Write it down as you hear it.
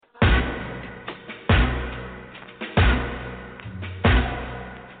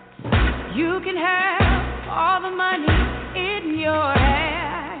You can have all the money in your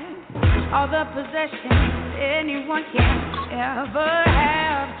hand, all the possessions anyone can ever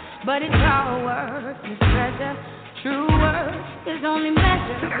have, but it's all worthless treasure. True worth is only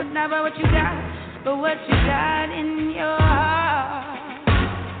measured not by what you got, but what you got in your heart.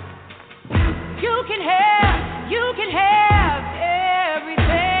 You can have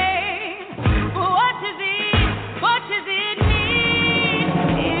everything, but what does it mean?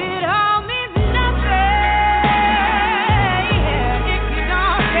 It all means nothing if you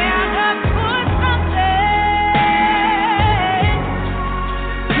don't stand up for something.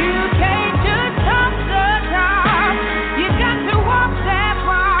 You can't just top the top, you got to walk that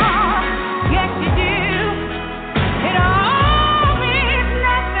walk. Yes, you do. It all means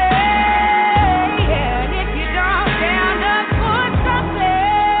nothing if you don't stand up for something.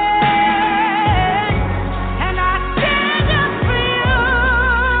 And I stand up for you.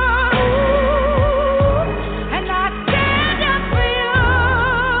 And I stand up for you.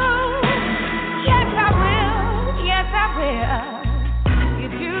 Yes, I will. Yes, I will. You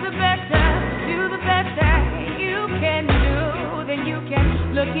do the best that you can do. Then you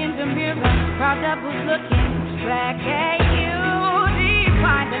can look in the mirror, proud that was looking back at you.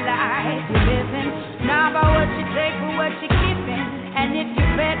 Define the life you live in, not by what you take, but what you're keeping. And if you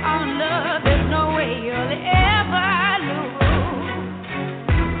bet on love, there's no way you'll ever lose.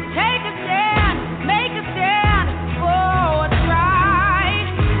 Take a stand, make a stand for what's right.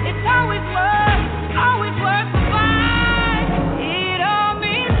 It's always worth the fight. It all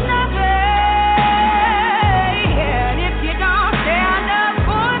means nothing if you don't stand up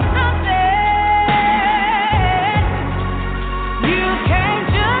for something. You can't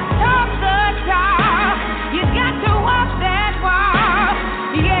just top the top, you got to walk that walk.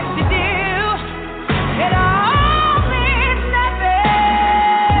 Yes, you do. It all means nothing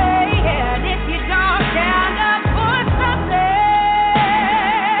if you don't stand up for something.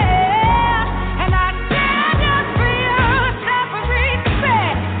 And I stand up for you,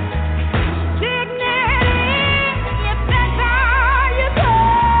 self-respect, dignity. If that's all you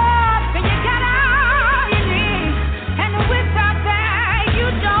got, then you got all you need. And without that, you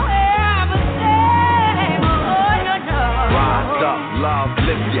don't ever say, oh, no. Rise up, love,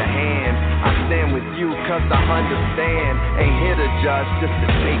 lift your hand. I stand with you cause I understand. Ain't here to judge, just to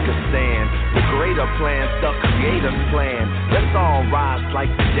take a stand. The greater plan's the creator's plan. Let's all rise like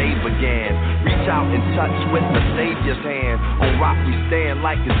the day began. Reach out and touch with the Savior's hand. On rock we stand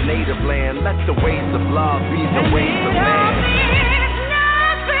like his native land. Let the ways of love be the ways of man.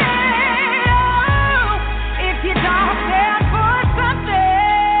 If you don't stand for something,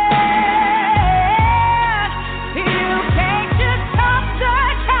 you can't just talk the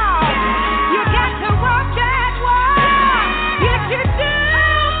talk. You got to walk that walk. Yes, you do.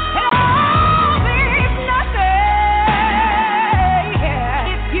 It all means nothing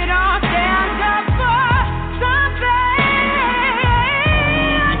if you don't stand up for something.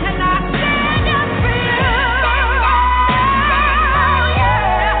 And I stand up for you.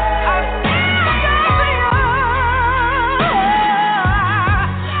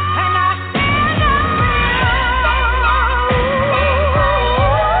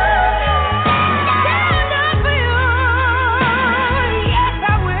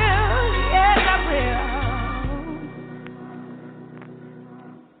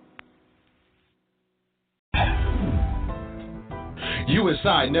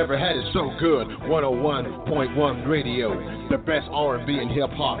 USI never had it so good. 101.1 Radio, the best R&B and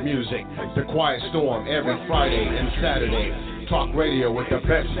hip-hop music. The Quiet Storm every Friday and Saturday. Talk radio with the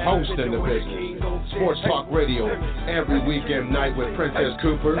best host in the business. Sports Talk Radio every weekend night with Princess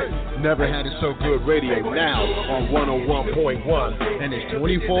Cooper. Never had it so good radio now on 101.1, and it's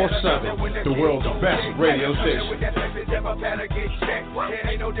 24/7. The world's best radio station.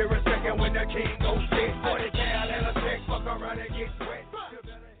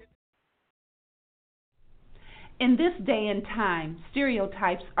 In this day and time,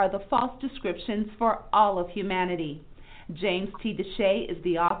 stereotypes are the false descriptions for all of humanity. James T. DeShay is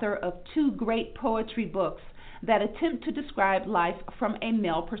the author of 2 great poetry books that attempt to describe life from a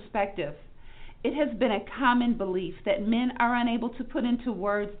male perspective. It has been a common belief that men are unable to put into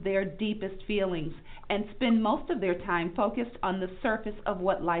words their deepest feelings and spend most of their time focused on the surface of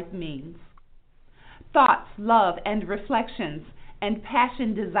what life means. Thoughts, love, and reflections, and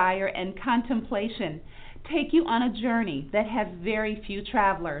passion, desire, and contemplation take you on a journey that has very few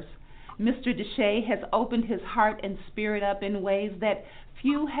travelers. Mr. DeShay has opened his heart and spirit up in ways that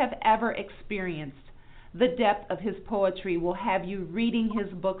few have ever experienced. The depth of his poetry will have you reading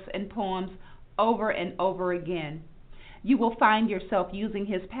his books and poems over and over again. You will find yourself using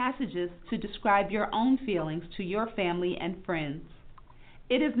his passages to describe your own feelings to your family and friends.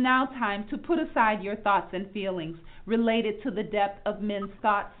 It is now time to put aside your thoughts and feelings related to the depth of men's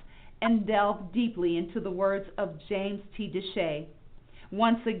thoughts and delve deeply into the words of James T. DeShay.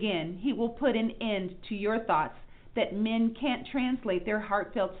 Once again, he will put an end to your thoughts that men can't translate their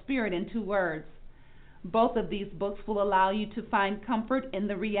heartfelt spirit into words. Both of these books will allow you to find comfort in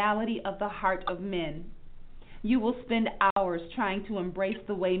the reality of the heart of men. You will spend hours trying to embrace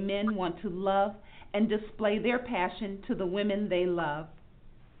the way men want to love and display their passion to the women they love.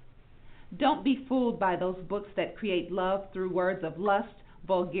 Don't be fooled by those books that create love through words of lust,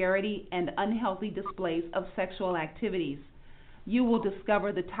 vulgarity, and unhealthy displays of sexual activities. You will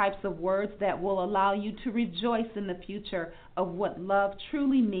discover the types of words that will allow you to rejoice in the future of what love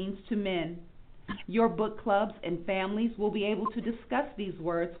truly means to men. Your book clubs and families will be able to discuss these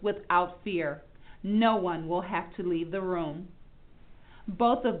words without fear. No one will have to leave the room.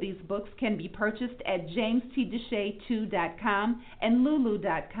 Both of these books can be purchased at jamestdeshay2.com and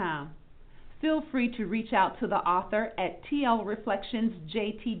lulu.com. Feel free to reach out to the author at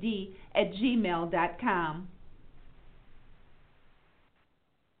tlreflectionsjtd@gmail.com.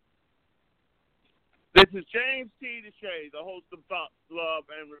 This is James T. DeShay, the host of Thoughts, Love,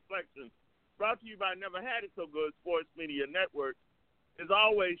 and Reflections, brought to you by Never Had It So Good Sports Media Network. As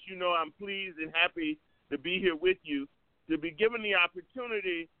always, you know I'm pleased and happy to be here with you, to be given the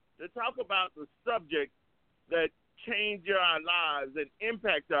opportunity to talk about the subjects that change our lives and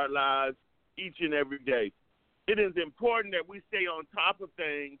impact our lives each and every day. It is important that we stay on top of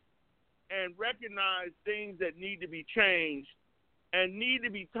things and recognize things that need to be changed and need to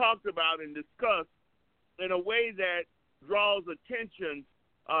be talked about and discussed in a way that draws attention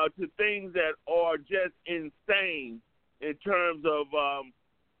to things that are just insane in terms of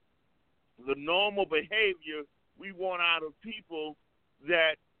the normal behavior we want out of people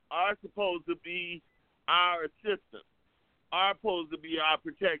that are supposed to be our assistants, are supposed to be our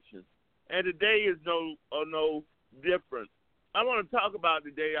protection. And today is no different. I want to talk about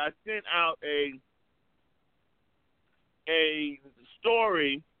today. I sent out a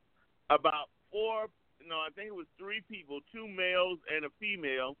story about I think it was 3 people, 2 males and a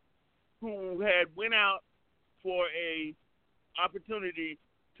female, who had went out for a opportunity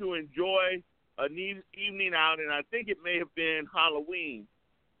to enjoy an evening out, and I think it may have been Halloween.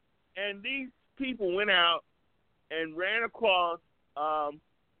 And these people went out and ran across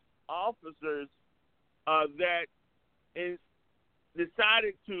officers that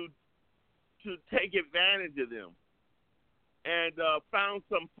decided to take advantage of them and found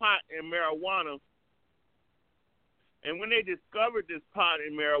some pot and marijuana. And when they discovered this pot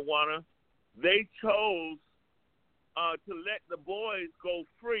and marijuana, they chose to let the boys go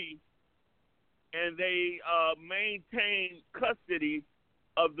free, and they maintained custody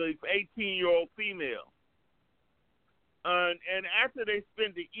of the 18-year-old female. And after they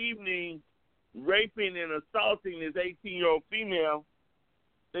spent the evening raping and assaulting this 18-year-old female,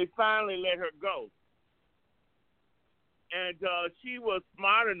 they finally let her go. And she was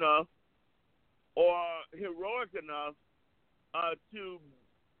smart enough or heroic enough to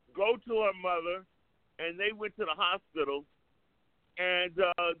go to her mother, and they went to the hospital, and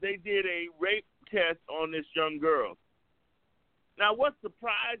they did a rape test on this young girl. Now, what's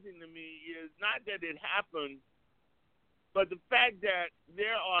surprising to me is not that it happened, but the fact that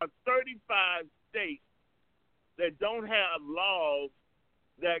there are 35 states that don't have laws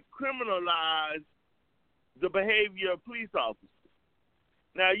that criminalize the behavior of police officers.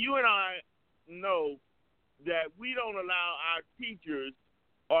 Now, you and I know that we don't allow our teachers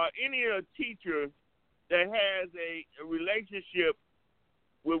or any other teacher that has a relationship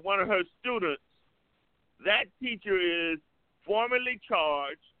with one of her students, that teacher is formally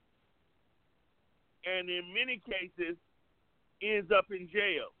charged and in many cases ends up in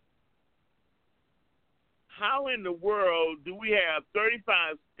jail. How in the world do we have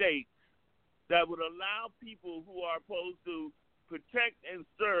 35 states that would allow people who are supposed to protect and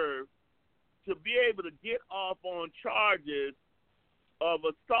serve to be able to get off on charges of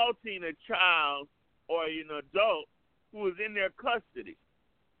assaulting a child or an adult who is in their custody?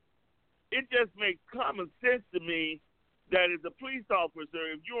 It just makes common sense to me that as a police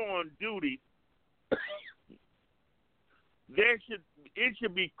officer, if you're on duty, it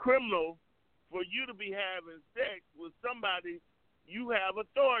should be criminal for you to be having sex with somebody you have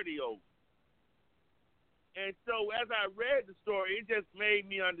authority over. And so as I read the story, it just made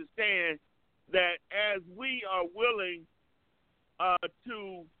me understand that as we are willing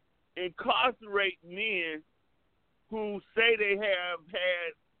to incarcerate men who say they have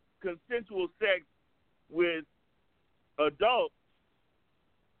had consensual sex with adults,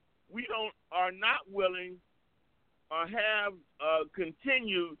 we are not willing or have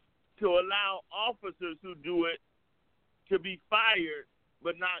continued to allow officers who do it to be fired,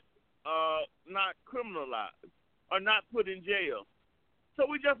 but not criminalized or not put in jail. So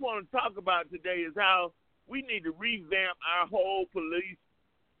we just want to talk about today is how we need to revamp our whole police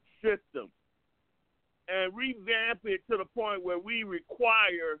system and revamp it to the point where we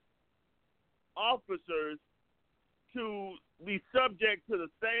require officers to be subject to the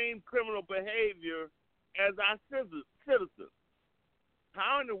same criminal behavior as our citizens.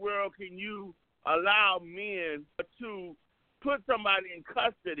 How in the world can you allow men to put somebody in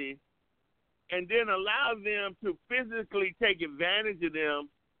custody and then allow them to physically take advantage of them,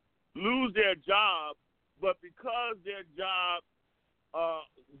 lose their job, but because their job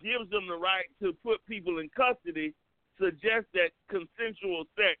gives them the right to put people in custody, suggest that consensual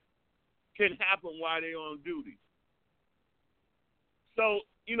sex can happen while they're on duty? So,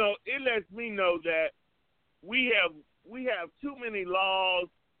 it lets me know that we have too many laws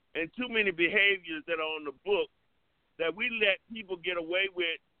and too many behaviors that are on the books that we let people get away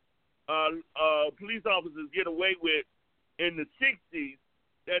with, police officers get away with in the 60s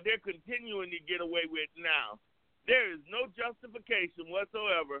that they're continuing to get away with now. There is no justification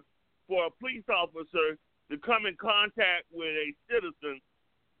whatsoever for a police officer to come in contact with a citizen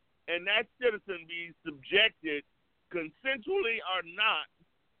and that citizen be subjected, consensually or not,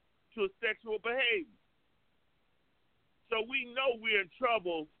 to sexual behavior. So we know we're in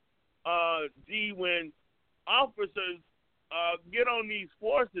trouble, D, when officers get on these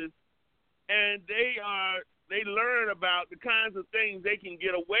forces and they learn about the kinds of things they can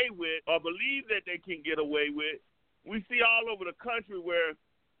get away with or believe that they can get away with. We see all over the country where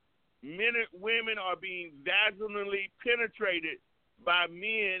men and women are being vaginally penetrated by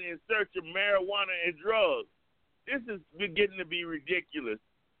men in search of marijuana and drugs. This is beginning to be ridiculous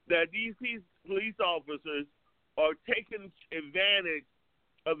that these police officers are taking advantage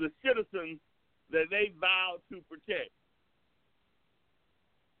of the citizens that they vow to protect.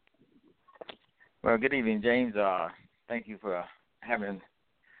 Well, good evening, James. Thank you for having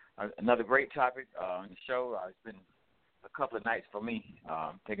another great topic on the show. It's been a couple of nights for me,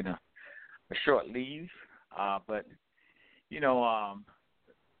 taking a short leave. But,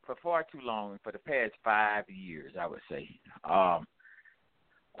 for far too long, for the past 5 years, I would say,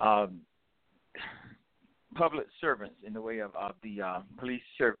 public servants in the way of the police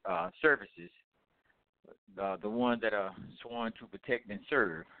services, the ones that are sworn to protect and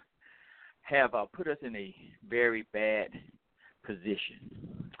serve, have put us in a very bad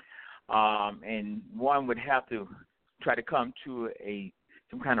position. And one would have to try to come to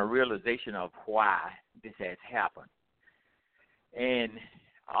some kind of realization of why this has happened. And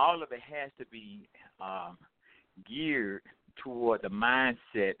all of it has to be geared toward the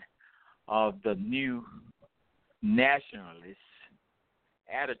mindset of the new nationalist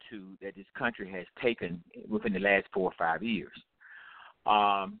attitude that this country has taken within the last 4 or 5 years.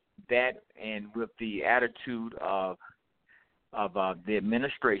 That and with the attitude of the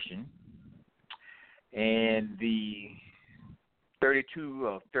administration and the 32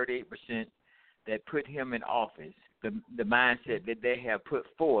 or 38% that put him in office, the mindset that they have put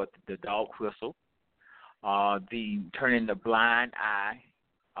forth, the dog whistle, the turning the blind eye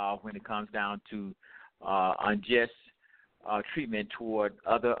when it comes down to unjust treatment toward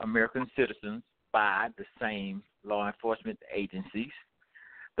other American citizens by the same law enforcement agencies,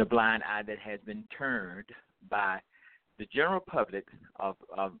 the blind eye that has been turned by the general public of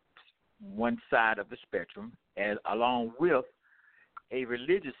one side of the spectrum, along with a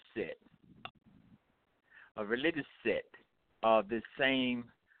religious set of the same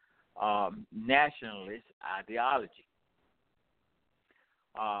nationalist ideology,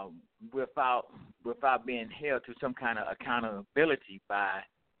 without being held to some kind of accountability by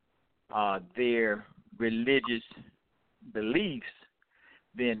their religious beliefs.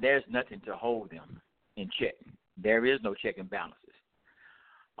 Then there's nothing to hold them in check. There is no check and balances.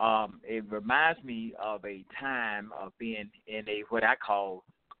 It reminds me of a time of being in what I call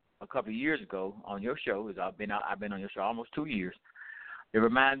a couple of years ago on your show. I've been on your show almost 2 years. It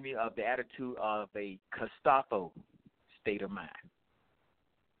reminds me of the attitude of a Gestapo state of mind.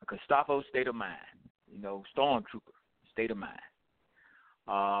 A Gestapo state of mind, stormtrooper state of mind,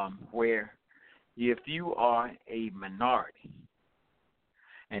 where if you are a minority,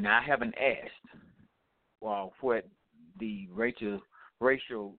 and I haven't asked, what the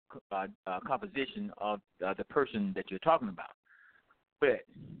racial composition of the person that you're talking about, but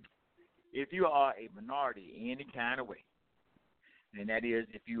if you are a minority in any kind of way, and that is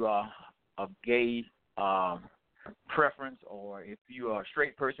if you are of gay preference, or if you are a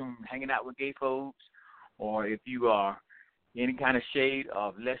straight person hanging out with gay folks, or if you are any kind of shade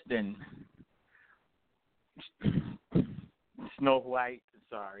of less than Snow White,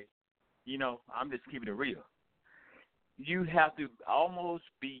 sorry, I'm just keeping it real. You have to almost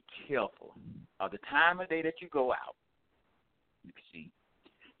be careful of the time of day that you go out. You see,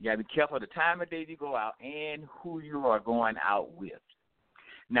 you got to be careful of the time of day you go out and who you are going out with.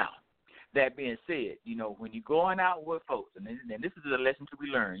 Now, that being said, when you're going out with folks, and this is a lesson to be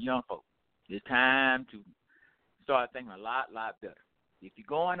learned, young folks, it's time to start thinking a lot better. If you're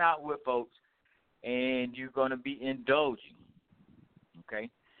going out with folks and you're going to be indulging, okay?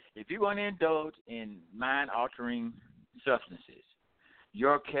 If you're going to indulge in mind-altering substances,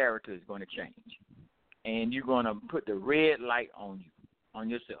 your character is going to change, and you're going to put the red light on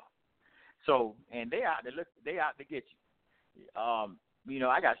yourself. So, and they out to get you.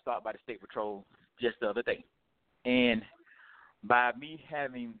 I got stopped by the State Patrol just the other day, and by me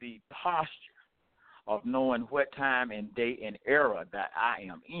having the posture of knowing what time and day and era that I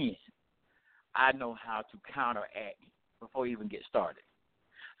am in, I know how to counteract before we even get started.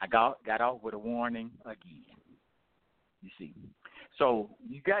 I got off with a warning again. You see, so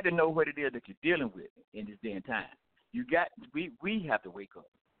you got to know what it is that you're dealing with in this day and time. We have to wake up,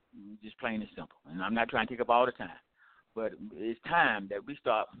 just plain and simple. And I'm not trying to take up all the time, but it's time that we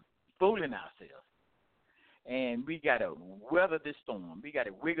stop fooling ourselves. And we got to weather this storm. We got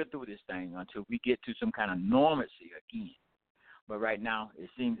to wiggle through this thing until we get to some kind of normalcy again. But right now,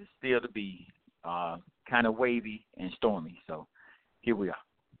 it seems still to be kind of wavy and stormy. So here we are.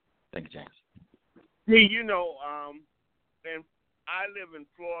 Thank you, James. See, and I live in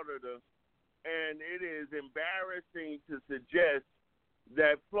Florida, and it is embarrassing to suggest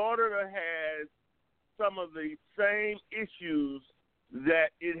that Florida has some of the same issues that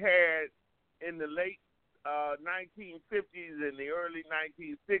it had in the late 1950s and the early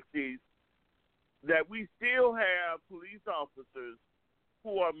 1960s, that we still have police officers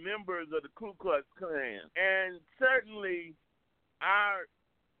who are members of the Ku Klux Klan. And certainly our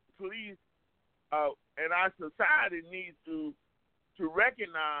police and our society needs to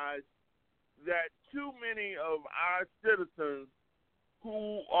recognize that too many of our citizens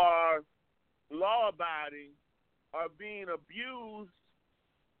who are law-abiding are being abused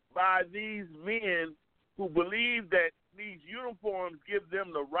by these men who believe that these uniforms give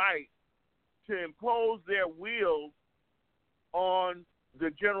them the right to impose their will on the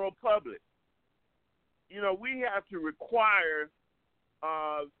general public. We have to require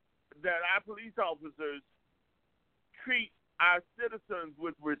that our police officers treat our citizens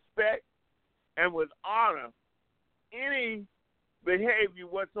with respect and with honor. Any behavior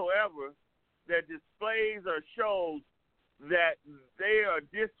whatsoever that displays or shows that they are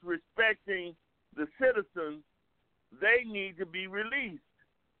disrespecting the citizens, they need to be released.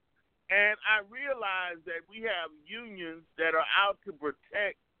 And I realize that we have unions that are out to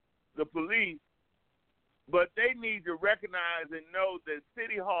protect the police, but they need to recognize and know that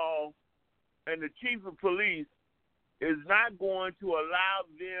City Hall and the chief of police is not going to allow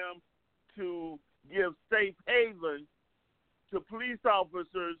them to give safe haven to police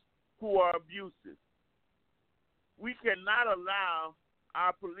officers who are abusive. We cannot allow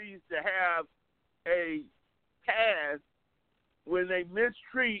our police to have a pass when they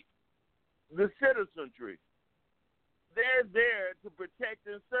mistreat the citizenry. They're there to protect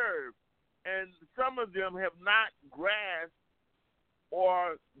and serve, and some of them have not grasped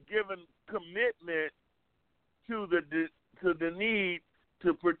or given commitment to the need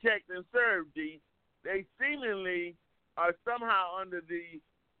to protect and serve. They seemingly are somehow under the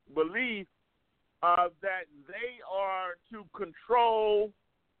belief that they are to control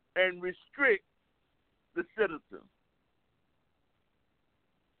and restrict the citizens.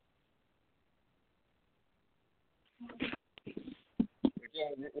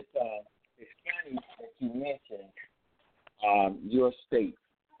 Again, it's funny that you mentioned your state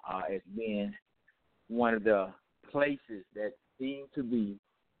as being one of the places that seem to be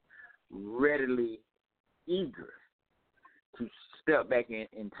readily eager to step back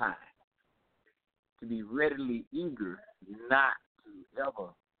in time, to be readily eager not to ever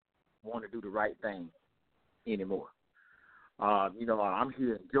want to do the right thing anymore. I'm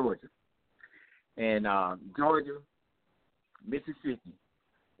here in Georgia, and Georgia, Mississippi,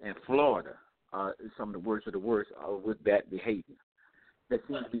 and Florida are some of the worst with that behavior. That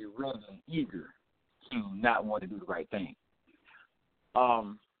seems to be readily eager to not want to do the right thing.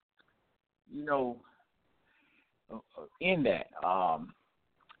 In that, I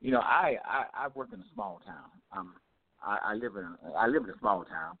work in a small town. I live in a small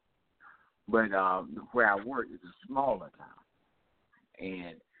town, but where I work is a smaller town,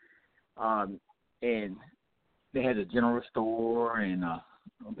 and they had a general store and a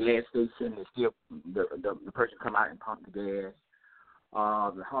gas station. And still, the person come out and pump the gas.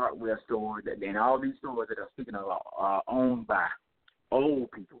 The hardware store, and all these stores that I'm speaking of are owned by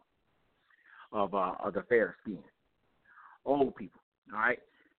old people of the fair skin. Old people, all right?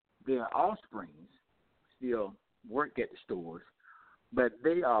 Their offsprings still work at the stores, but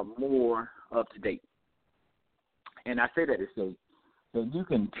they are more up to date. And I say that to say that you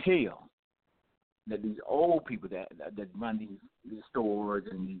can tell that these old people that run these stores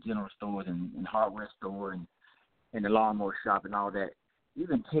and these general stores and hardware store and the lawnmower shop and all that, you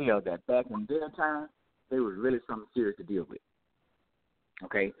can tell that back in their time, they was really something serious to deal with.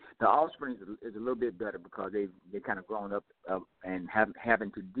 Okay, the offspring is a little bit better because they kind of grown up and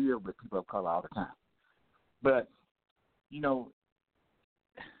having to deal with people of color all the time. But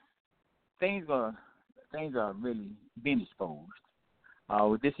things are really being exposed.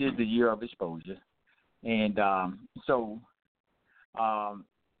 This is the year of exposure, and so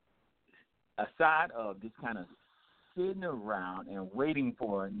aside of this kind of sitting around and waiting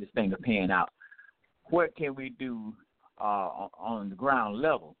for this thing to pan out, what can we do on the ground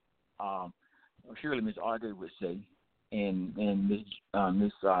level? Surely Ms. Arde would say, and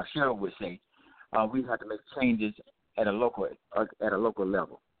Ms. Cheryl would say, we have to make changes at a local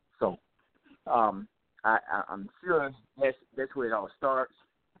level. So I'm sure that's where it all starts.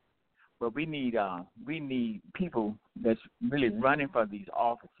 But we need people that's really running for these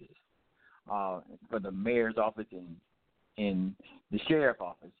offices, for the mayor's office and the sheriff's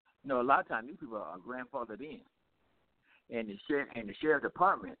office. A lot of times these people are grandfathered in. And the sheriff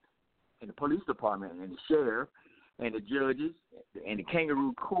department, and the police department, and the sheriff, and the judges, and the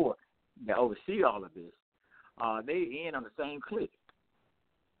kangaroo court that oversee all of this, they in on the same clique.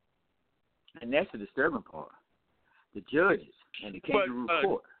 And that's the disturbing part. The judges and the kangaroo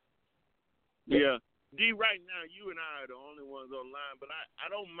court. Yeah. D, right now, you and I are the only ones online, but I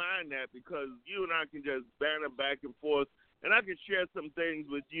don't mind that because you and I can just banter back and forth, and I can share some things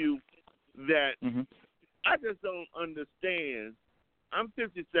with you that I just don't understand. I'm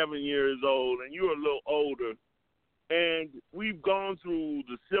 57 years old, and you're a little older, and we've gone through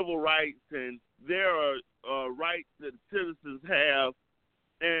the civil rights, and there are rights that citizens have,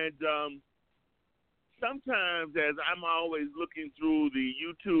 and sometimes as I'm always looking through the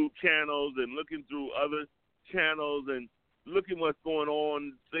YouTube channels and looking through other channels and looking what's going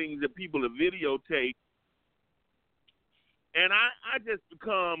on, things that people have videotaped, and I just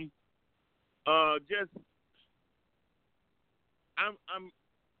become I'm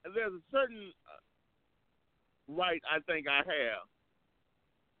there's a certain right I think I have.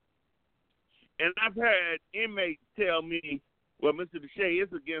 And I've had inmates tell me, well, Mr. DeShay,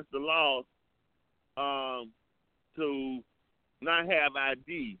 it's against the law to not have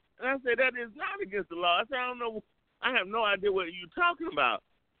ID. And I said, that is not against the law. I said, I have no idea what you're talking about.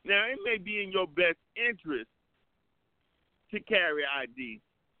 Now, it may be in your best interest to carry ID,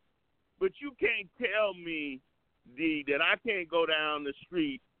 but you can't tell me, D, that I can't go down the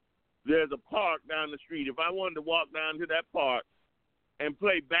street. There's a park down the street. If I wanted to walk down to that park and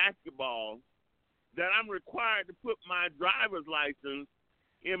play basketball, that I'm required to put my driver's license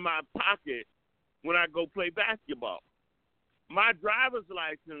in my pocket when I go play basketball. My driver's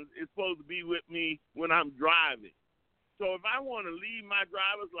license is supposed to be with me when I'm driving. So if I want to leave my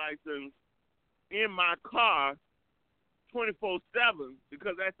driver's license in my car 24/7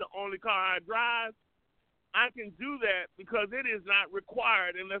 because that's the only car I drive, I can do that because it is not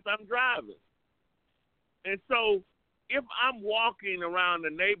required unless I'm driving. And so if I'm walking around the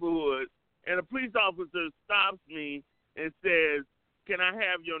neighborhood and a police officer stops me and says, can I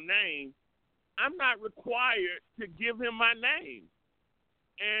have your name? I'm not required to give him my name.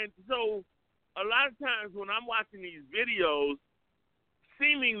 And so a lot of times when I'm watching these videos,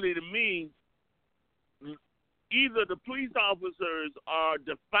 seemingly to me, either the police officers are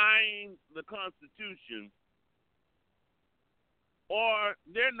defying the Constitution or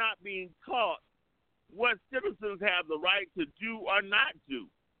they're not being taught what citizens have the right to do or not do.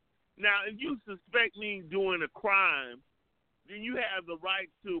 Now, if you suspect me doing a crime, then you have the right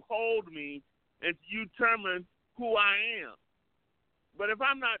to hold me and you determine who I am. But if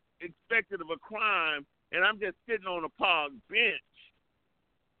I'm not expected of a crime and I'm just sitting on a park bench,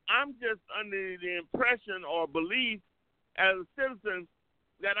 I'm just under the impression or belief as a citizen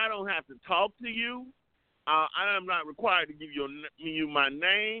that I don't have to talk to you. I am not required to give you my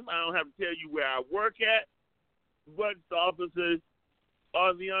name. I don't have to tell you where I work at. But the officers are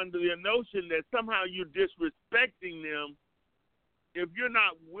under the notion that somehow you're disrespecting them if you're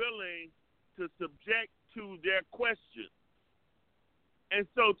not willing to subject to their questions. And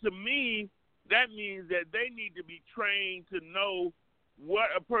so to me, that means that they need to be trained to know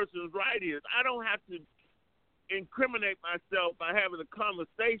what a person's right is. I don't have to incriminate myself by having a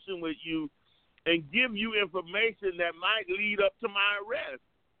conversation with you and give you information that might lead up to my arrest.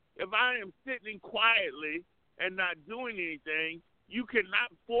 If I am sitting quietly and not doing anything, you cannot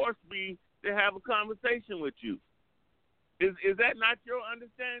force me to have a conversation with you. Is that not your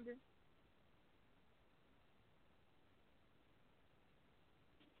understanding?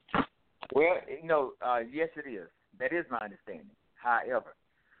 Well, yes, it is. That is my understanding. However,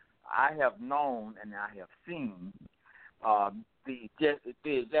 I have known and I have seen the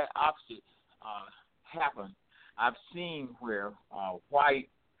exact opposite happen. I've seen where white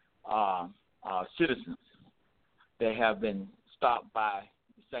citizens that have been stopped by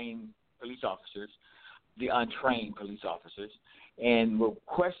the same police officers, the untrained police officers, and will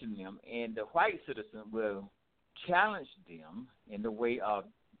question them, and the white citizen will challenge them in the way of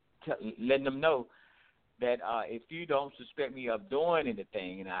letting them know that if you don't suspect me of doing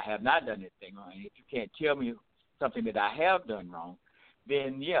anything and I have not done anything wrong, and if you can't tell me something that I have done wrong,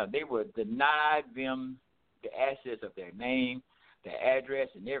 then, yeah, they would deny them the assets of their name, their address,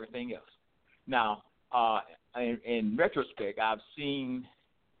 and everything else. Now, in retrospect,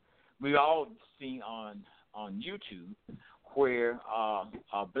 we all seen on YouTube where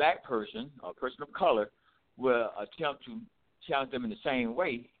a black person, a person of color, will attempt to challenge them in the same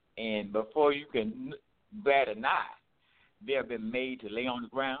way, and before you can bat an eye, they have been made to lay on the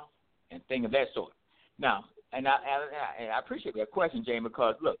ground and things of that sort. Now, and I appreciate that question, Jamie,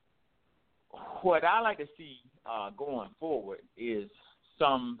 because, look, what I like to see going forward is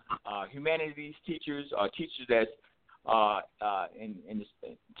some humanities teachers or teachers that's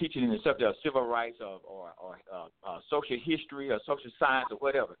teaching in the subject of civil rights or social history or social science or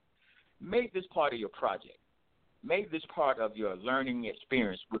whatever. Make this part of your project. Make this part of your learning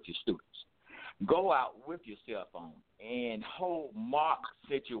experience with your students. Go out with your cell phone and hold mock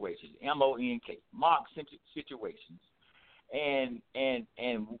situations, M-O-N-K, mock situations, and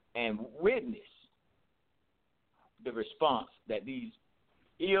witness the response that these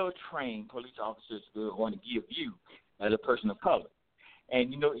ill-trained police officers are going to give you as a person of color.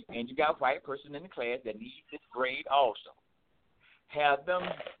 And you got a white person in the class that needs this grade also. Have them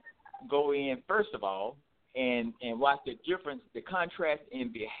go in first of all and watch the difference, the contrast in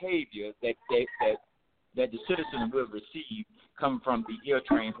behavior that the citizen will receive coming from the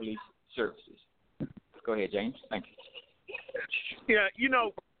ill-trained police services. Go ahead, James. Thank you. Yeah,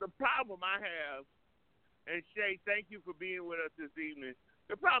 the problem I have, and Shay, thank you for being with us this evening.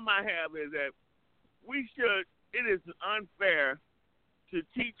 The problem I have is that it is unfair to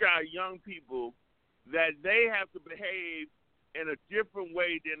teach our young people that they have to behave in a different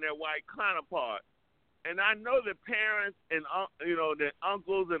way than their white counterparts. And I know that parents and that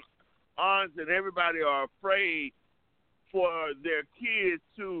uncles and aunts and everybody are afraid for their kids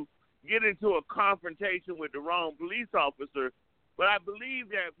to get into a confrontation with the wrong police officer. But I believe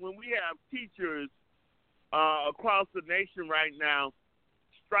that when we have teachers across the nation right now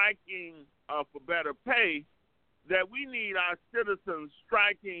striking for better pay, that we need our citizens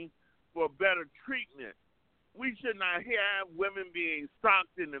striking for better treatment. We should not have women being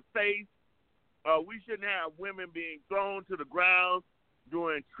socked in the face. We shouldn't have women being thrown to the ground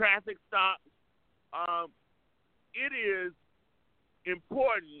during traffic stops. It is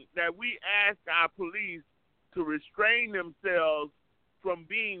important that we ask our police to restrain themselves from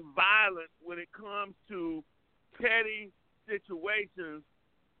being violent when it comes to petty situations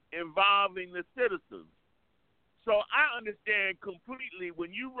involving the citizens. So I understand completely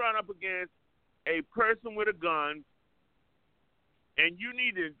when you run up against a person with a gun and you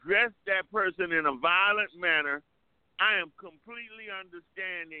need to address that person in a violent manner, I am completely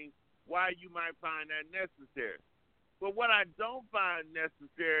understanding why you might find that necessary. But what I don't find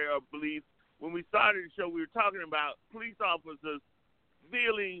necessary or believe, when we started the show, we were talking about police officers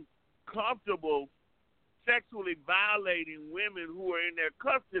feeling comfortable sexually violating women who are in their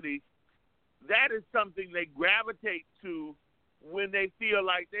custody. That is something they gravitate to when they feel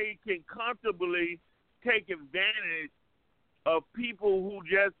like they can comfortably take advantage of people who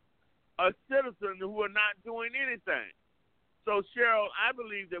just are citizens who are not doing anything. So, Cheryl, I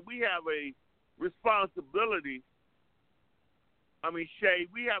believe that we have a responsibility. Shay,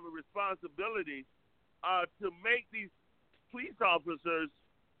 we have a responsibility to make these police officers,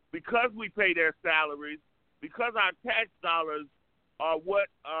 because we pay their salaries, because our tax dollars are what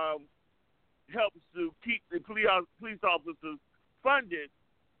helps to keep the police officers funded,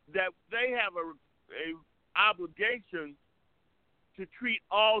 that they have a obligation to treat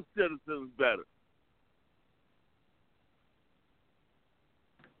all citizens better?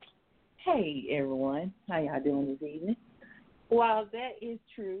 Hey, everyone. How y'all doing this evening? While that is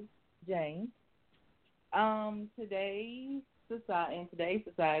true, James, today's society,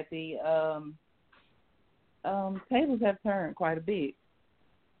 tables have turned quite a bit.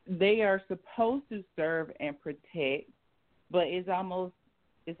 They are supposed to serve and protect, but it's almost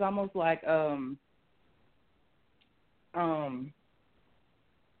like what's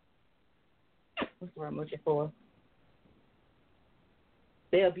the word I'm looking for?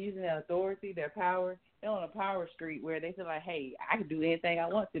 They're abusing their authority, their power. They're on a power street where they feel like, hey, I can do anything I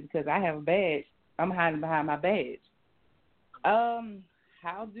want to because I have a badge. I'm hiding behind my badge.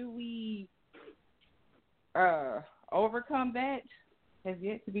 How do we overcome that has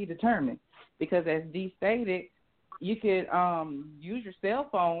yet to be determined. Because as Dee stated, you could use your cell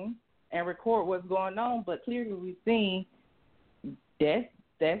phone and record what's going on, but clearly we've seen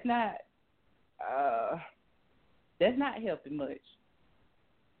that's not helping much.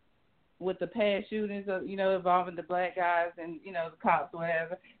 With the past shootings, involving the black guys and, the cops or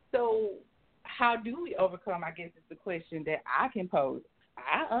whatever. So how do we overcome, I guess, is the question that I can pose.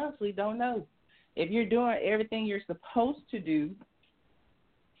 I honestly don't know. If you're doing everything you're supposed to do,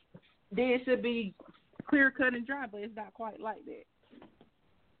 then it should be clear cut and dry, but it's not quite like that.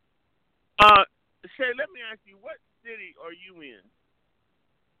 Shay, let me ask you, what city are you in?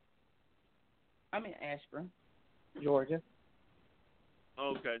 I'm in Ashburn, Georgia.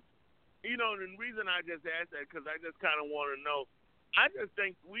 Okay. The reason I just asked that, because I just kind of want to know, I just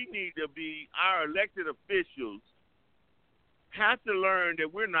think we need to be, our elected officials have to learn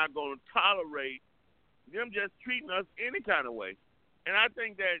that we're not going to tolerate them just treating us any kind of way. And I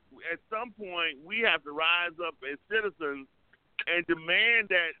think that at some point we have to rise up as citizens and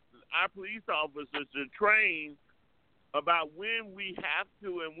demand that our police officers are trained about when we have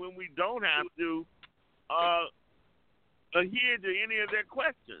to and when we don't have to adhere to any of their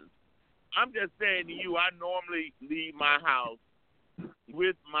questions. I'm just saying to you, I normally leave my house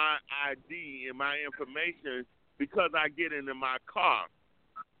with my ID and my information because I get into my car.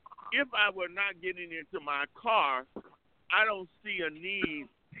 If I were not getting into my car, I don't see a need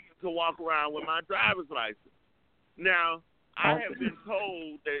to walk around with my driver's license. Now, I have been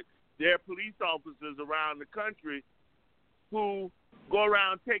told that there are police officers around the country who go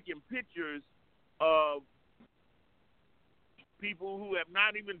around taking pictures of people who have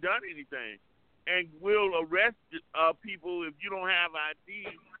not even done anything and will arrest people if you don't have ID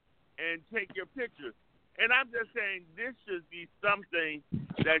and take your picture. And I'm just saying this should be something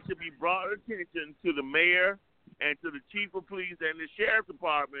that should be brought attention to the mayor and to the chief of police and the sheriff's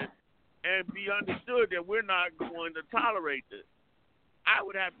department and be understood that we're not going to tolerate this. I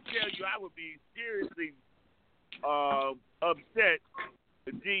would have to tell you I would be seriously upset,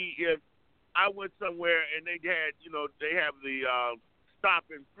 if I went somewhere and they had, they have the stop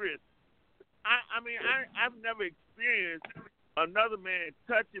and frisk. I've never experienced another man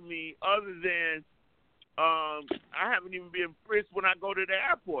touching me other than I haven't even been frisked when I go to the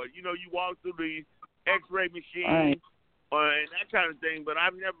airport. You walk through the X-ray machine and that kind of thing, but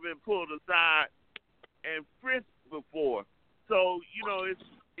I've never been pulled aside and frisked before. So,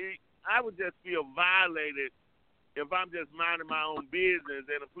 I would just feel violated if I'm just minding my own business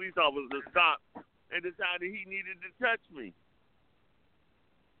and a police officer stopped and decided he needed to touch me.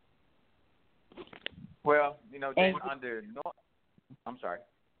 Well, then I'm sorry.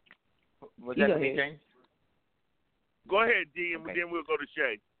 Was that me, James? Go ahead, D, and okay. Then we'll go to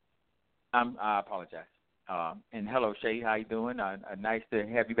Shay. I apologize. And hello, Shay. How you doing? Nice to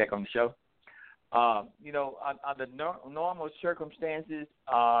have you back on the show. Under normal circumstances,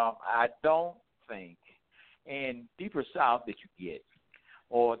 I don't think, and deeper south that you get,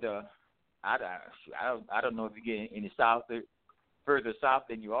 or I don't know if you get any further south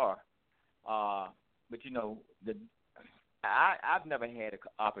than you are, but I've never had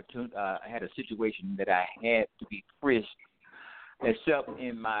had a situation that I had to be frisked, except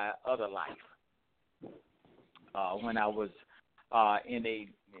in my other life, when I was in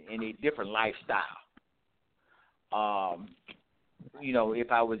a different lifestyle.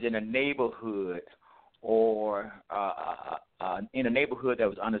 If I was in a neighborhood or in a neighborhood that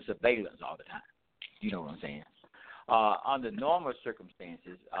was under surveillance all the time. You know what I'm saying? Under normal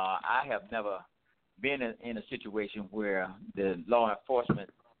circumstances, I have never been in a situation where the law enforcement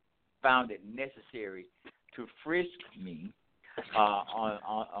found it necessary to frisk me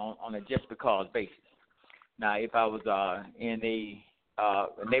on a just because basis. Now, if I was in a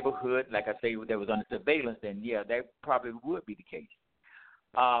neighborhood, like I say, that was under surveillance, then yeah, that probably would be the case.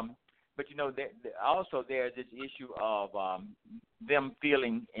 But But also there's this issue of them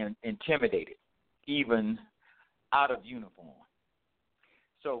feeling intimidated, even out of uniform.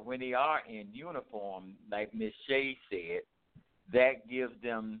 So when they are in uniform, like Ms. Shay said, that gives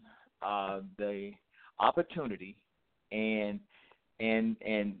them the opportunity and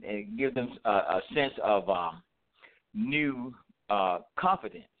gives them a sense of new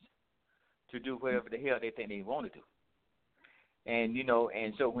confidence to do whatever the hell they think they want to do. And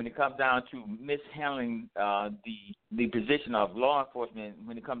so when it comes down to mishandling the position of law enforcement,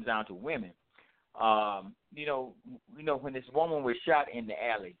 when it comes down to women, when this woman was shot in the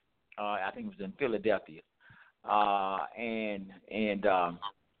alley, I think it was in Philadelphia,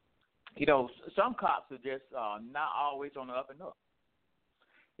 some cops are just not always on the up and up.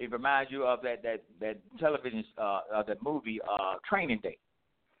 It reminds you of that television, that movie, Training Day.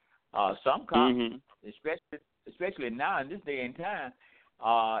 Some cops, especially now in this day and time,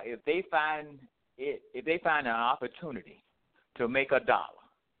 if they find an opportunity to make $1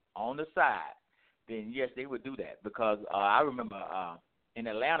 on the side, then yes, they would do that. Because I remember in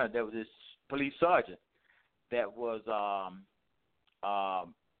Atlanta there was this police sergeant that was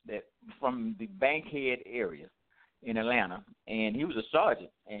that from the Bankhead area in Atlanta, and he was a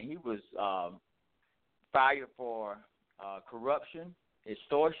sergeant, and he was fired for corruption,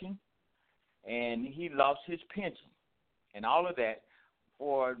 extortion, and he lost his pension and all of that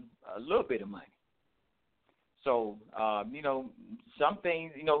for a little bit of money. So some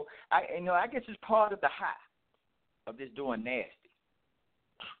things, I guess it's part of the high of just doing nasty.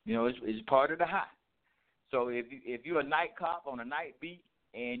 It's part of the high. So if you're a night cop on a night beat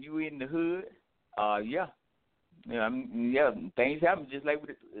and you in the hood, things happen just like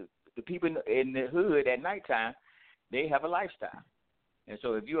with the people in the hood at nighttime. They have a lifestyle. And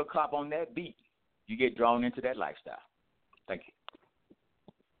so if you're a cop on that beat, you get drawn into that lifestyle. Thank you.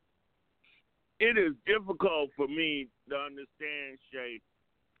 It is difficult for me to understand, Shay,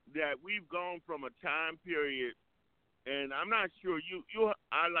 that we've gone from a time period, and I'm not sure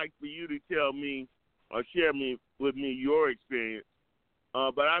I'd like for you to tell me or share with me your experience.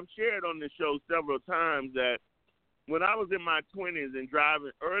 But I've shared on the show several times that when I was in my 20s and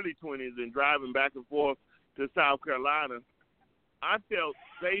early 20s and driving back and forth to South Carolina, I felt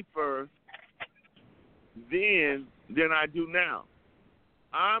safer then than I do now.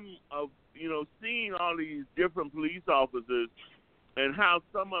 I'm seeing all these different police officers and how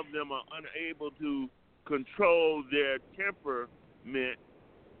some of them are unable to control their temperament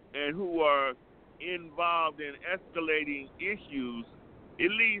and who are involved in escalating issues.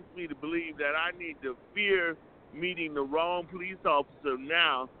 It leads me to believe that I need to fear meeting the wrong police officer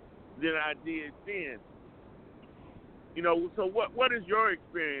now than I did then. So what is your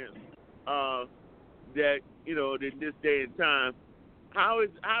experience that in this day and time? How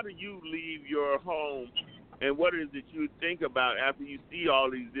do you leave your home, and what is it you think about after you see all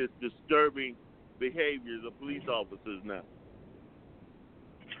these disturbing behaviors of police officers now?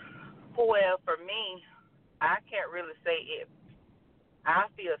 Well, for me, I can't really say it. I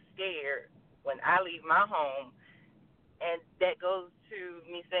feel scared when I leave my home, and that goes to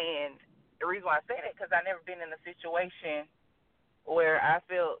me saying the reason why I say that because I've never been in a situation where I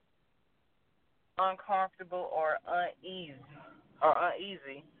felt uncomfortable or uneasy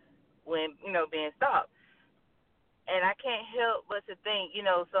when being stopped. And I can't help but to think,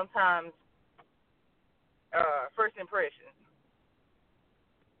 sometimes first impressions.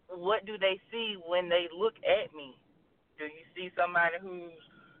 What do they see when they look at me? Do you see somebody who's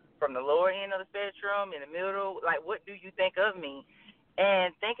from the lower end of the spectrum, in the middle? Like, what do you think of me?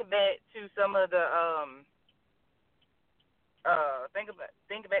 And thinking back to some of the thinking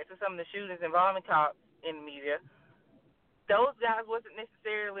back to some of the shootings involving cops in the media, those guys wasn't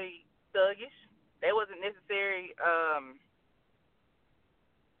necessarily thuggish. They wasn't necessarily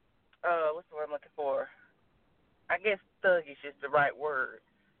what's the word I'm looking for? I guess thuggish is the right word.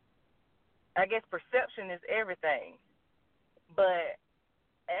 I guess perception is everything. But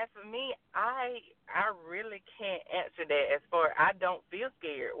as for me, I really can't answer that as far I don't feel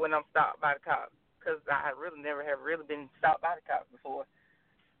scared when I'm stopped by the cops because I really never have really been stopped by the cops before.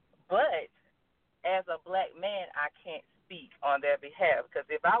 But as a black man, I can't speak on their behalf because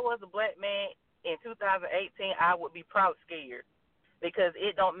if I was a black man in 2018, I would be probably scared because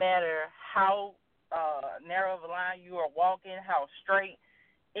it don't matter how narrow of a line you are walking, how straight,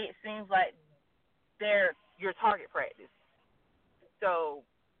 it seems like they're your target practice. So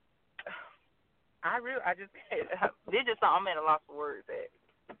this just something I'm at a loss for words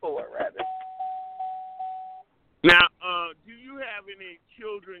for, rather. Now, do you have any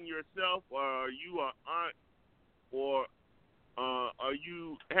children yourself, or are you an aunt, or are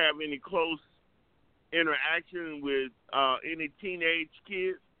you have any close interaction with any teenage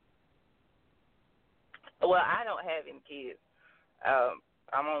kids? Well, I don't have any kids.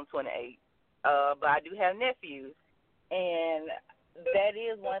 I'm on 28, but I do have nephews, and that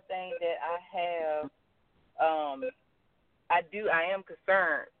is one thing that I have. I am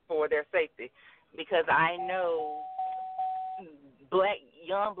concerned for their safety because I know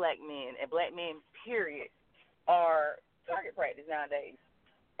young black men and black men, period, are target practice nowadays.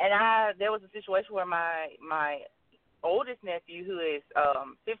 And there was a situation where my oldest nephew, who is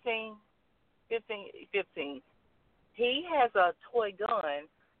 15, he has a toy gun,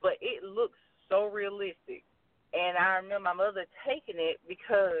 but it looks so realistic. And I remember my mother taking it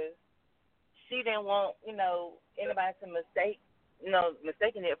because she didn't want, anybody to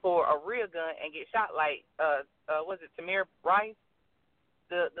mistaking it for a real gun and get shot like, was it Tamir Rice,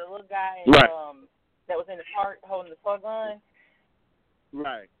 the little guy right. that was in the park holding the toy gun?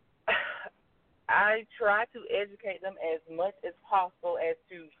 Right. I try to educate them as much as possible as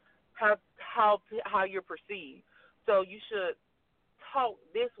to how you're perceived. So you should talk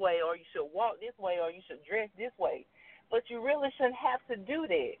this way, or you should walk this way, or you should dress this way. But you really shouldn't have to do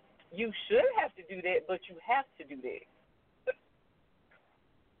that. You should have to do that, but you have to do that.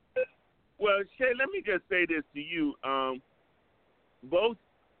 Well, Shay, let me just say this to you. Both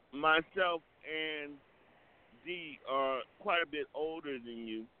myself and Dee are quite a bit older than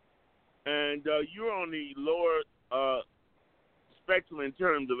you, and you're on the lower spectrum in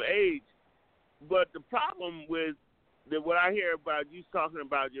terms of age. But the problem with what I hear about you talking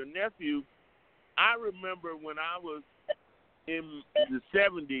about your nephew, I remember when I was in the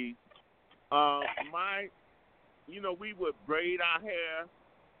 70s, we would braid our hair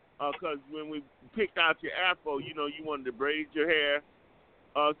because when we picked out your afro, you wanted to braid your hair.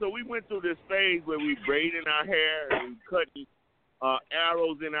 So we went through this phase where we braided our hair and cutting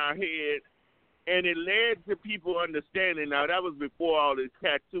arrows in our head, and it led to people understanding. Now, that was before all this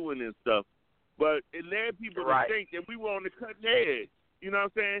tattooing and stuff, but it led people to think that we were on the cutting edge. You know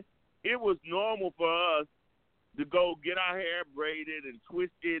what I'm saying? It was normal for us to go get our hair braided and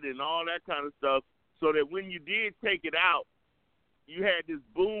twisted and all that kind of stuff, so that when you did take it out, you had this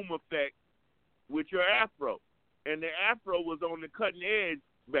boom effect with your afro. And the afro was on the cutting edge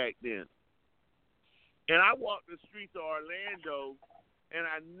back then. And I walked the streets of Orlando, and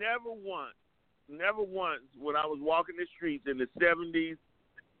I never once, when I was walking the streets in the 70s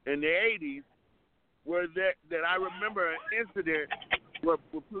and the 80s, where that I remember an incident where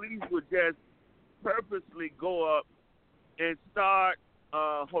police would just purposely go up and start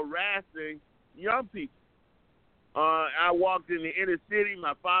harassing young people. I walked in the inner city.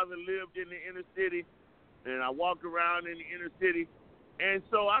 My father lived in the inner city, and I walked around in the inner city. And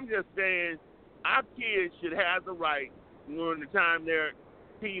so I'm just saying our kids should have the right, during the time they're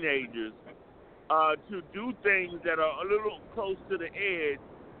teenagers, to do things that are a little close to the edge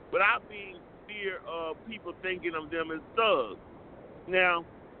without being fear of people thinking of them as thugs. Now,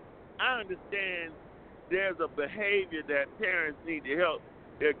 I understand there's a behavior that parents need to help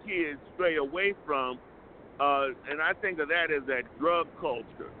their kids stray away from, and I think of that as that drug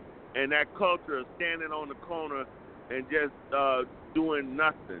culture, and that culture of standing on the corner and just doing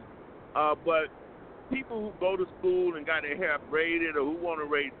nothing. But people who go to school and got their hair braided or who want to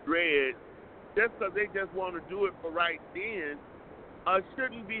raise dreads, just because they just want to do it for right then,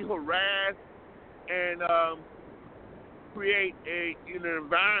 shouldn't be harassed and create an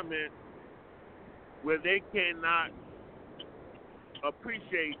environment where they cannot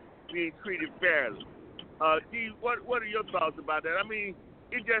appreciate being treated fairly. Dee, what are your thoughts about that? I mean,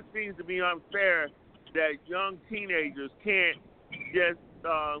 it just seems to be unfair that young teenagers can't just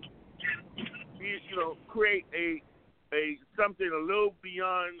create a something a little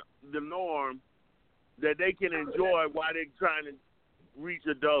beyond the norm that they can enjoy while they're trying to reach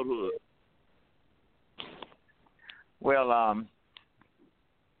adulthood. Well,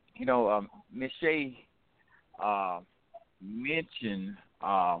 Ms. Shay mentioned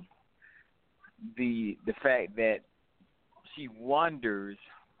the fact that she wonders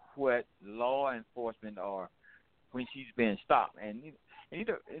what law enforcement are when she's being stopped. And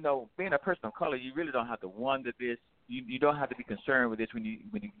being a person of color, you really don't have to wonder this. You don't have to be concerned with this when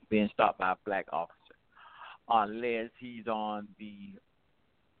you're being stopped by a black officer, unless he's on the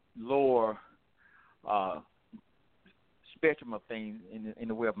lower spectrum of things in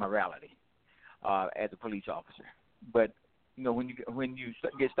the way of morality as a police officer. But when you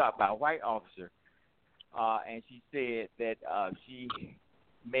get stopped by a white officer, and she said that she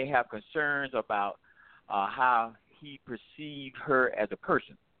may have concerns about how he perceived her as a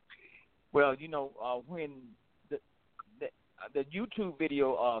person. Well, when the YouTube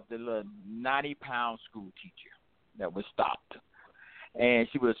video of the little 90-pound school teacher that was stopped, and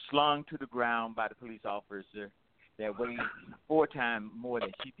she was slung to the ground by the police officer that weighed 4 times more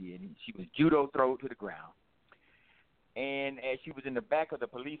than she did. And she was judo thrown to the ground, and as she was in the back of the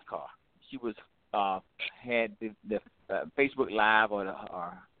police car, she was had the Facebook Live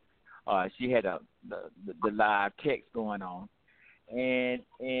or she had the live text going on. And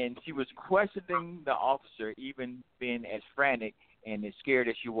she was questioning the officer, even being as frantic and as scared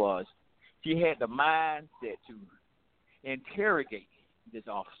as she was. She had the mindset to interrogate this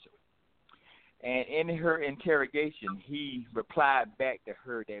officer. And in her interrogation, he replied back to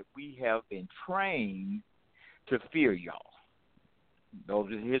her that we have been trained to fear y'all.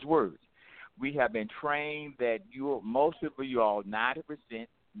 Those are his words. We have been trained that most of you all, 90%,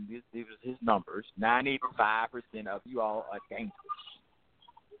 these are his numbers, 95% of you all are dangerous.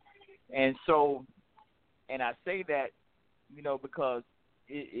 And so, and I say that, because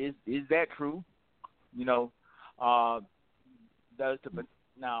is that true? Now,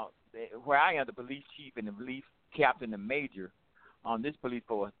 where I am, the police chief and the police captain and major on this police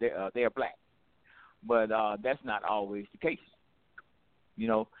force, they are black. But that's not always the case.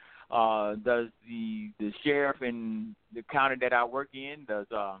 Does the sheriff in the county that I work in,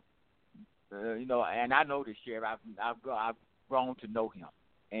 and I know the sheriff, I've grown to know him,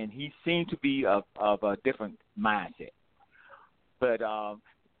 and he seemed to be of a different mindset. But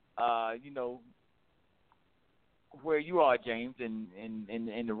where you are, James,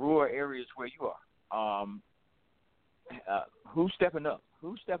 in the rural areas where you are, who's stepping up?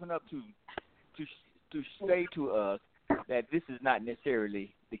 Who's stepping up to say to us that this is not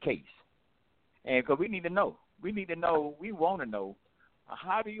necessarily the case? And because we need to know. We want to know,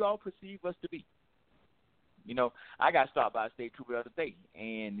 how do you all perceive us to be? I got stopped by a state trooper the other day,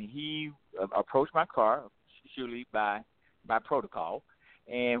 and he approached my car, surely by protocol.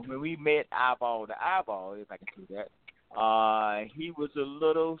 And when we met eyeball to eyeball, if I can do that, he was a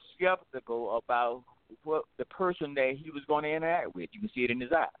little skeptical about what the person that he was going to interact with. You can see it in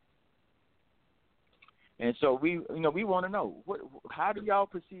his eye. And so we want to know, how do y'all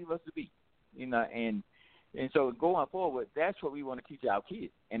perceive us to be? And so going forward, that's what we want to teach our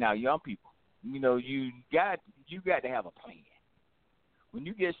kids and our young people. You got to have a plan. When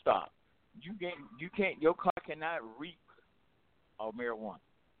you get stopped, your car cannot reek of marijuana.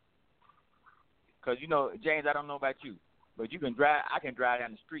 Because James, I don't know about you, but you can drive. I can drive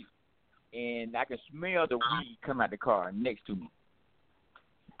down the street, and I can smell the weed come out the car next to me.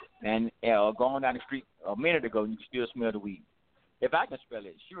 And going down the street a minute ago, you can still smell the weed. If I can smell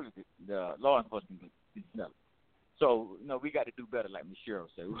it, surely the law enforcement can smell it. So, we got to do better, like Ms. Cheryl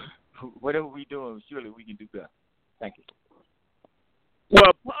said. Whatever we doing, surely we can do better. Thank you.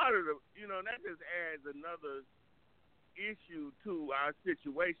 Well, part of that just adds another issue to our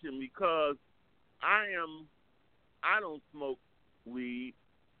situation, because I don't smoke weed.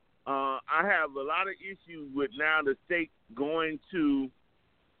 I have a lot of issues with now the state going to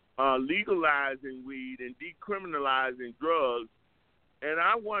legalizing weed and decriminalizing drugs. And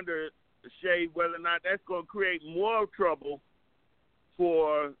I wonder, Shay, whether or not that's going to create more trouble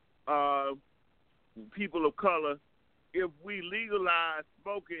for people of color if we legalize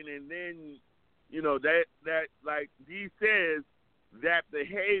smoking, and then, that like Dee says, that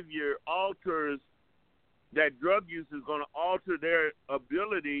behavior alters, that drug use is going to alter their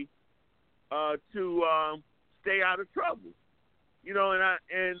ability to stay out of trouble.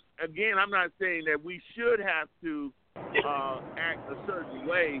 And again, I'm not saying that we should have to act a certain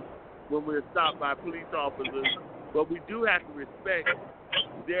way when we're stopped by police officers, but we do have to respect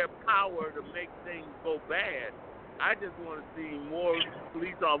their power to make things go bad. I just want to see more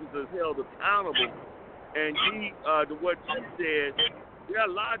police officers held accountable. And to what you said, there are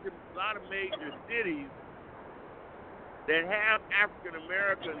a lot of major cities that have African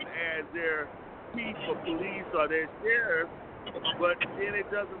Americans as their chief of police or their sheriff, but then it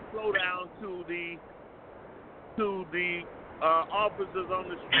doesn't flow down to the officers on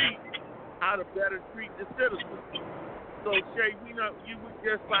the street how to better treat the citizens. So, Shay, we would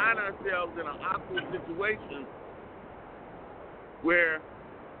just find ourselves in an awkward situation where,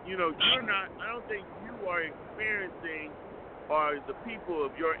 you're not, I don't think you are experiencing, or the people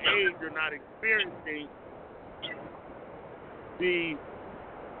of your age are not experiencing the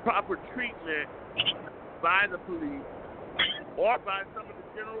proper treatment by the police or by some of the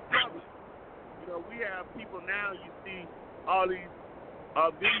general public. We have people now, you see all these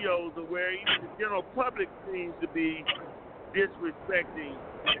videos of where even the general public seems to be disrespecting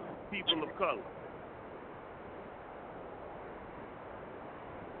people of color.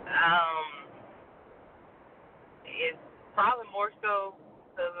 probably more so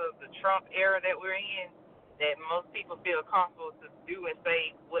because of the Trump era that we're in, that most people feel comfortable to do and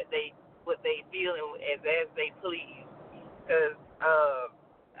say what they feel and as they please. Because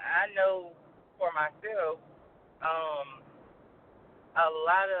I know for myself, a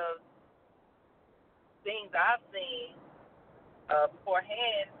lot of things I've seen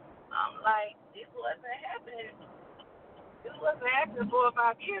beforehand, I'm like, this wasn't happening. This wasn't happening 4 or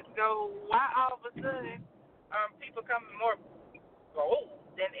 5 years ago. Why all of a sudden people coming more bold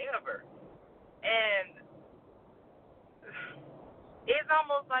than ever? And it's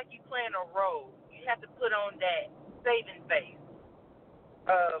almost like you playing a role. You have to put on that saving face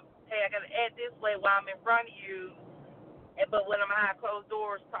of, hey, I got to act this way while I'm in front of you, but when I'm behind closed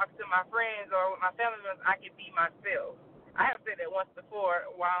doors talking to my friends or with my family members, I can be myself. I have said that once before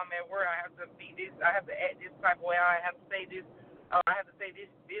while I'm at work. I have to be this. I have to act this type of way. I have to say this. I have to say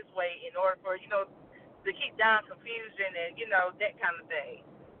this way in order for, to keep down confusion and, that kind of thing.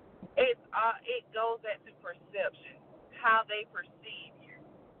 It goes back to perception, how they perceive you.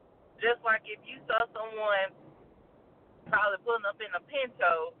 Just like if you saw someone probably pulling up in a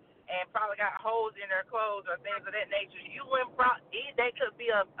Pinto and probably got holes in their clothes or things of that nature, you wouldn't they could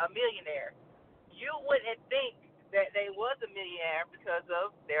be a millionaire. You wouldn't think that they was a millionaire because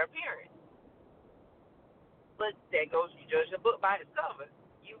of their appearance. But that goes, you judge a book by its cover.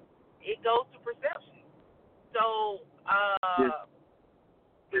 It goes to perception. So,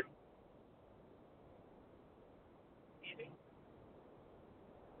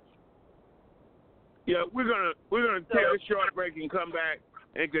 yeah, we're gonna take a short break and come back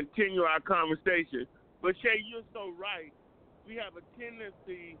and continue our conversation. But Shay, you're so right. We have a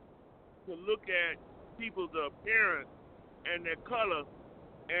tendency to look at people's appearance and their color,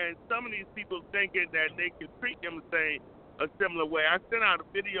 and some of these people thinking that they can treat them a similar way. I sent out a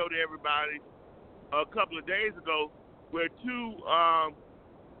video to everybody a couple of days ago where two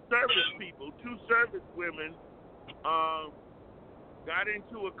service women, got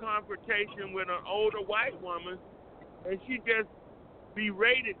into a confrontation with an older white woman, and she just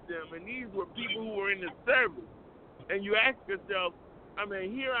berated them. And these were people who were in the service. And you ask yourself,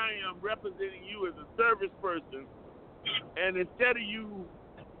 here I am representing you as a service person, and instead of you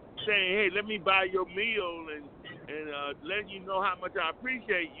saying, hey, let me buy your meal and letting you know how much I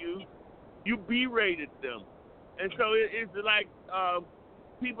appreciate you, you berated them. And so it's like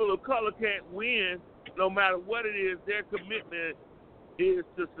people of color can't win no matter what it is. Their commitment is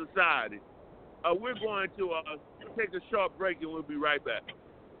to society. We're going to take a short break, and we'll be right back.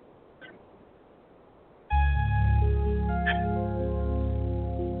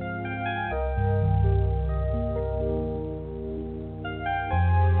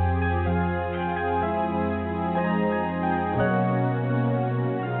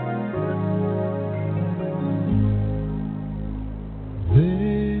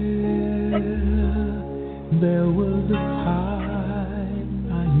 There was a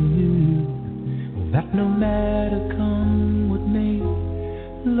time I knew that no matter come what may,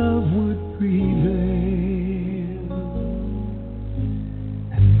 love would prevail.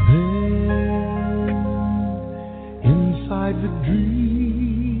 And then, inside the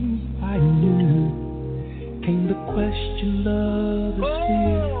dream I knew, came the question, love is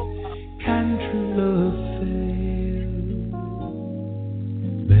here, can true love fail?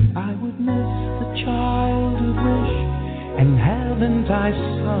 Then I would miss the childhood wish, and haven't I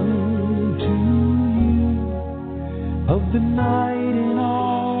sung to you of the knight in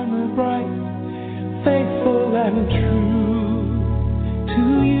armor bright, faithful and true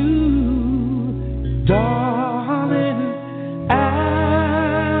to you, darling,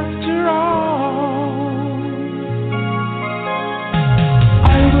 after all. I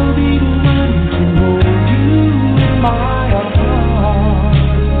will be the one to hold you in my arms.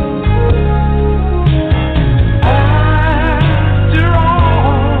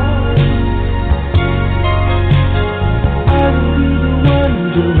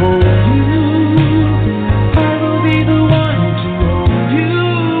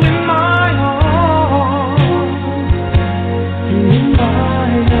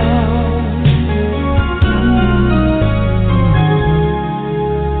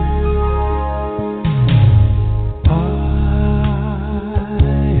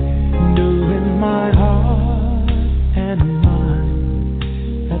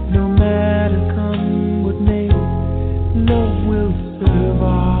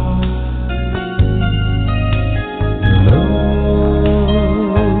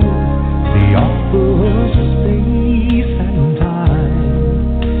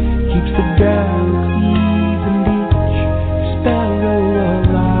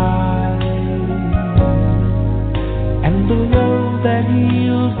 And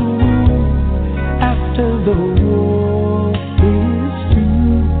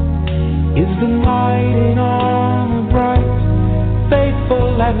waiting on the bright,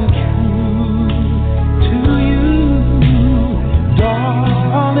 faithful and true to you,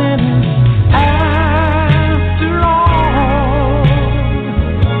 darling. After all,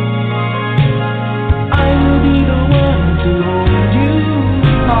 I will be the one to hold you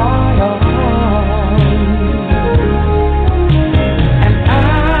in my arms. And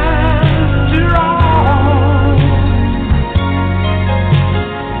after all,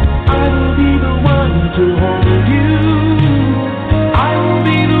 I will be the one to hold you. I will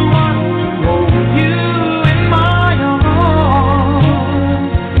be the one to hold you in my arms.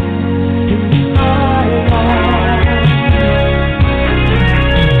 In my arms.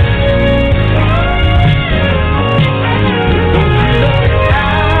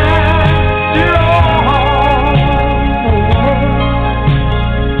 After all,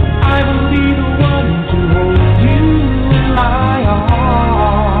 I will be the one to hold you in my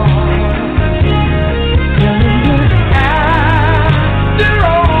arms. After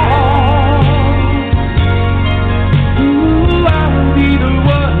all, ooh, I will be the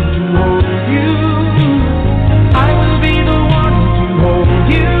one to hold you. I will be the one to hold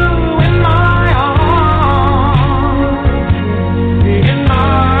you in my arms. In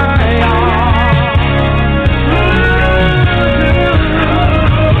my arms.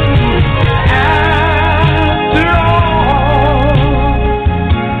 After all,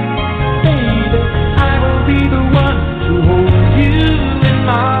 baby, I will be the one to hold you in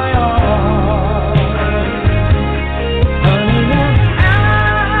my arms. Honey,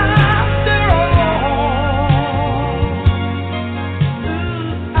 after all,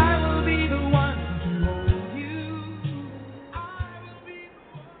 I will be the one to hold you. I will be the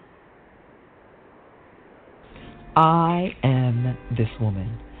one. I am this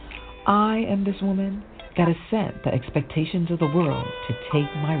woman. I am this woman that has set the expectations of the world to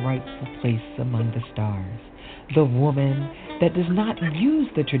take my rightful place among the stars. The woman that does not use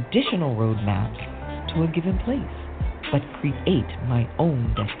the traditional roadmaps to a given place, but create my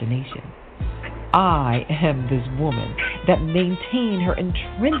own destination. I am this woman that maintain her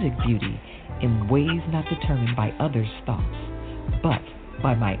intrinsic beauty in ways not determined by others' thoughts, but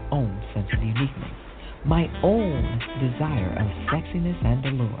by my own sense of uniqueness, my own desire of sexiness and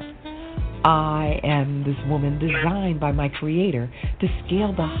allure. I am this woman designed by my Creator to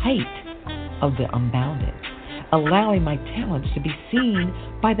scale the height of the unbounded, allowing my talents to be seen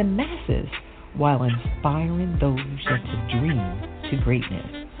by the masses while inspiring those yet to dream to greatness.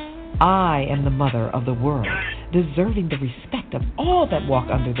 I am the mother of the world, deserving the respect of all that walk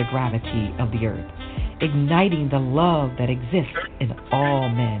under the gravity of the earth, igniting the love that exists in all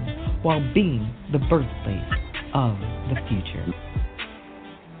men while being the birthplace of the future.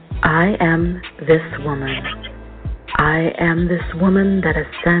 I am this woman. I am this woman that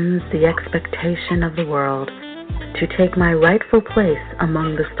ascends the expectation of the world to take my rightful place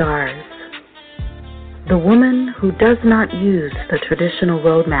among the stars. The woman who does not use the traditional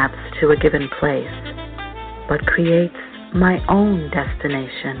roadmaps to a given place, but creates my own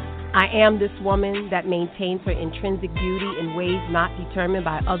destination. I am this woman that maintains her intrinsic beauty in ways not determined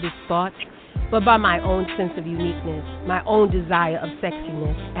by others' thoughts, but by my own sense of uniqueness, my own desire of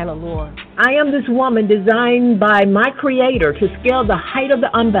sexiness and allure. I am this woman designed by my Creator to scale the height of the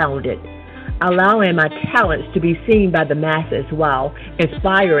unbounded, allowing my talents to be seen by the masses while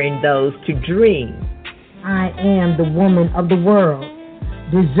inspiring those to dream. I am the woman of the world,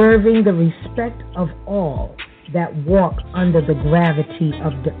 deserving the respect of all that walk under the gravity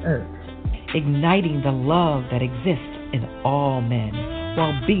of the earth, igniting the love that exists in all men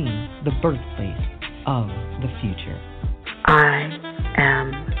while being the birthplace of the future. I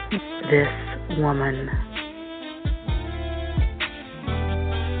am this woman.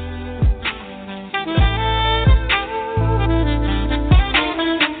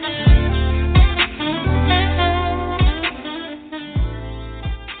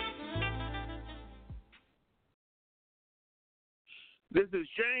 This is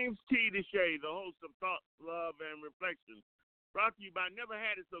James T. DeShay, the host of Thought, Love, and Reflections, brought to you by Never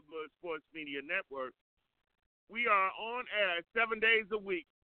Had It So Good Sports Media Network. We are on air 7 days a week,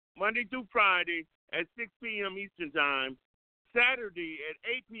 Monday through Friday at 6 p.m. Eastern Time, Saturday at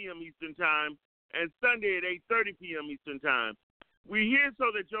 8 p.m. Eastern Time, and Sunday at 8:30 p.m. Eastern Time. We're here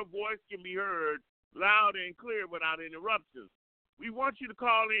so that your voice can be heard loud and clear without interruptions. We want you to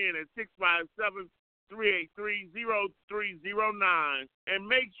call in at 657-383-0309 and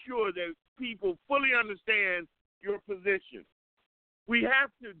make sure that people fully understand your position. We have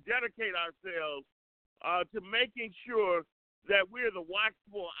to dedicate ourselves to making sure that we're the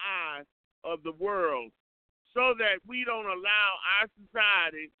watchful eye of the world so that we don't allow our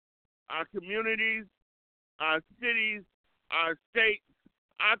society our communities, our cities, our states,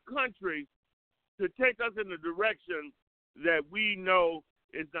 our country to take us in a direction that we know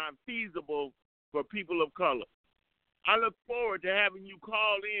is not feasible for people of color. I look forward to having you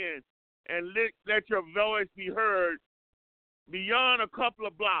call in and let your voice be heard beyond a couple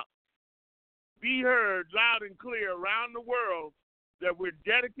of blocks. Be heard loud and clear around the world that we're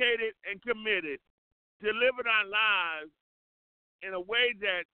dedicated and committed to living our lives in a way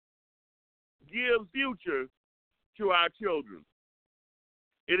that gives future to our children.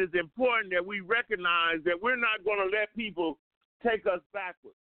 It is important that we recognize that we're not going to let people take us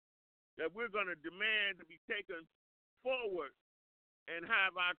backwards, that we're going to demand to be taken forward and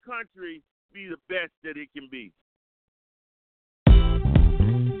have our country be the best that it can be.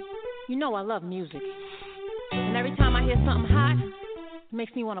 You know I love music, and every time I hear something hot, it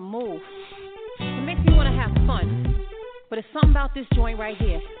makes me want to move. It makes me want to have fun, but it's something about this joint right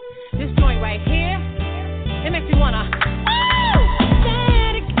here. This joint right here, it makes me want to,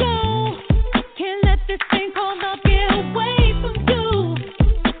 let it go. Can't let this thing called love get away from you.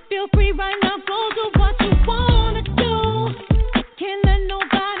 Feel free right now, go do what you want to do. Can't let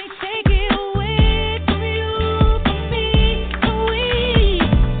nobody take it away from you, from me, from we.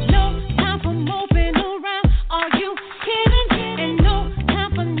 No time for moping around, are you kidding? And no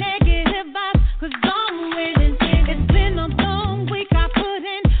time for negative vibes, 'cause I'm winning. It's been a long week, I put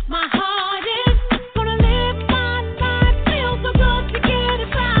in my hardest. Gonna live my life, feel so good to get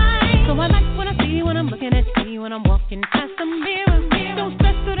it right. So I like what I see when I'm looking at you, when I'm walking past the mirror. Don't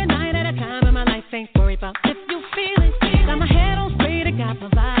stress through the night at a time in my life, ain't worried about if you feel it. Got my head on straight, I got my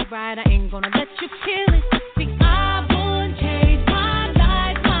vibe right, I ain't gonna let you kill it. See, I wouldn't change my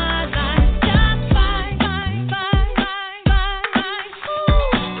life, just bye, bye, bye, bye, bye, bye,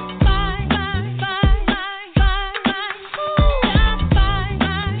 ooh, bye, bye, bye, bye, bye, bye, ooh, just bye, bye,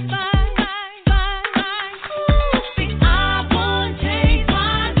 bye, bye, bye, bye, ooh. See, I wouldn't change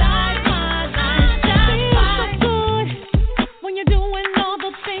my life, just bye. Feels so good when you're doing all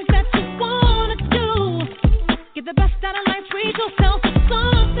the things that you wanna do. Get the best out of life, treat yourself to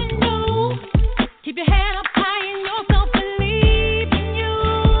something new. Keep your head up high in yourself, believe in you,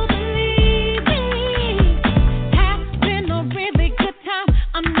 believe in. Having a really good time,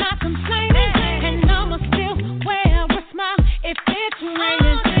 I'm not complaining, and I'ma still wear a smile if it's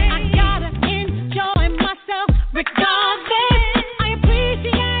raining. I gotta enjoy myself regardless. I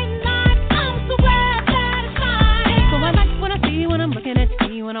appreciate life, I'm so glad that it's mine. So I like what I see when I'm looking at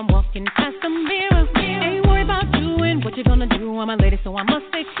you, when I'm walking past the mirror. Ain't worried about doing what you're gonna do, I'm a lady, so I must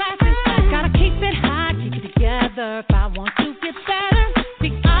stay classy. Gotta keep it high, keep it together if I want to get better.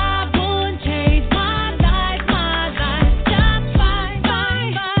 See, I wouldn't change my life, just bye,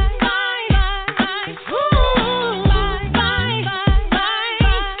 bye, bye, bye, bye, ooh, bye, bye, bye, bye,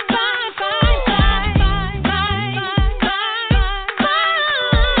 bye, bye, bye, bye, bye,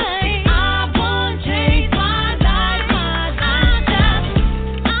 bye. I wouldn't change my life, I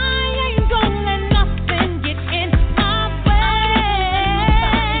ain't gonna let nothing get in my way.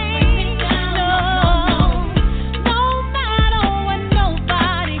 No matter what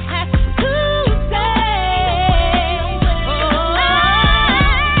nobody has to say.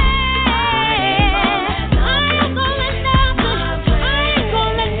 I ain't gonna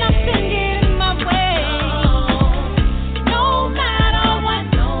let nothing get in my way. No matter what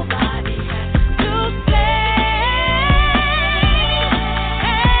nobody has to say.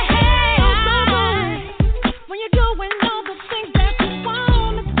 When you're doing all the things that you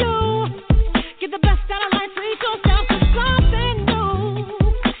wanna do, get the best out of life, treat yourself to something new.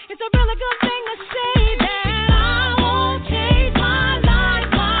 It's a really good thing to say that I won't change my life,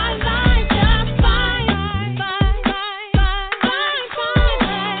 just bye, bye, bye, bye, bye,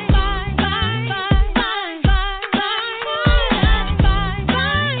 bye, bye, bye, bye, bye, bye,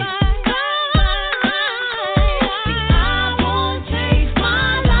 I won't change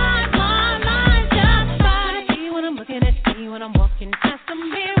my life, just bye. See when I'm looking at you, when I'm walking past the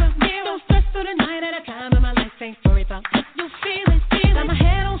mirror. Don't stress through the night at a time in my life, ain't worried about if you feel it. Got my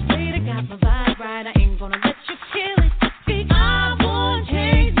head on straight, I got my vibe right, I ain't gonna let you kill it. See, I won't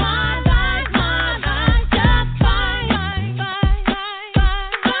change my life, just bye, bye, bye, bye, bye, bye,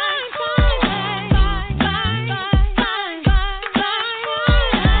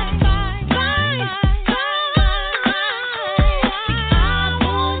 bye, bye, bye, bye, I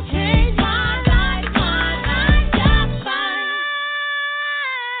won't change my life, just bye.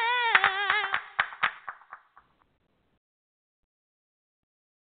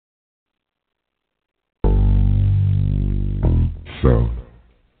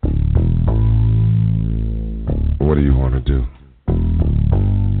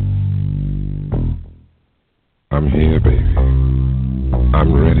 I'm here, baby.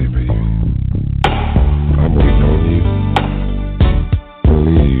 I'm ready, baby. I'm waiting on you.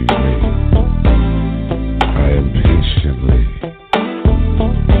 Believe me, I am patiently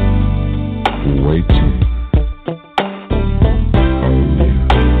waiting on you.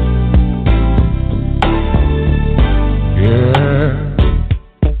 Yeah,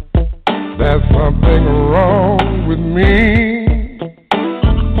 there's something wrong with me.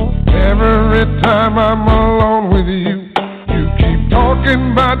 Every time I'm alone with you, you keep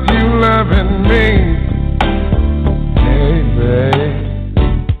talking about you loving me. Hey, babe,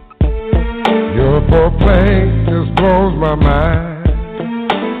 your foreplay just blows my mind.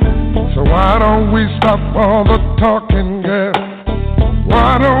 So why don't we stop all the talking, girl?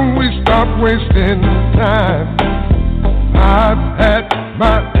 Why don't we stop wasting time? I've had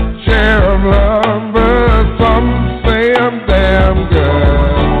my share of lovers, some say I'm damn good.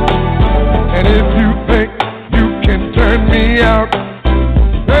 And if you think you can turn me out,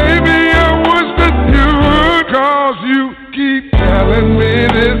 baby, I wish that you would, 'cause you keep telling me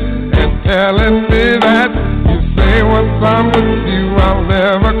this and telling me that. You say once I'm with you, I'll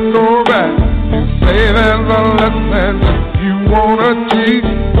never go back. You say there's a lesson if you wanna cheat.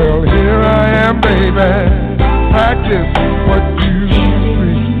 Well, here I am, baby. Practice what you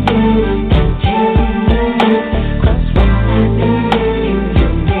preach.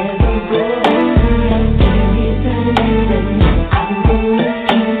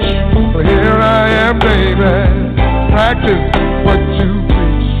 Baby, practice what you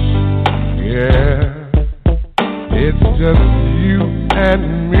preach. Yeah, it's just you and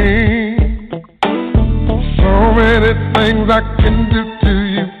me. So many things I can do to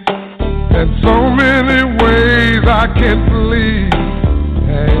you, and so many ways I can believe.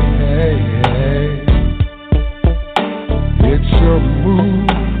 Hey, hey, hey, it's your move,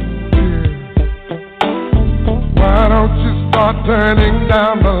 yeah. Why don't you start turning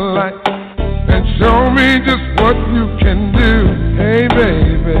down the light and show me just what you can do? Hey,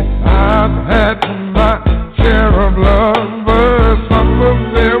 baby, I've had my share of lovers. Some of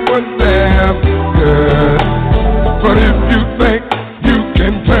them were damn good. But if you think you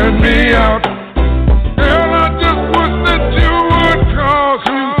can turn me out, girl, I just wish that you would, 'cause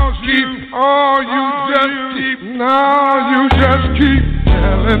you keep, you just keep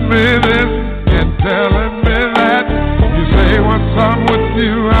telling me this and telling me that. You say once I'm with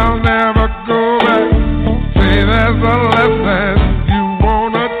you, I'll never go back. Say there's a lesson you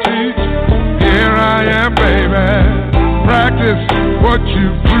wanna teach. Here I am, baby. Practice what you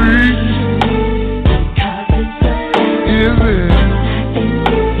preach. Is it?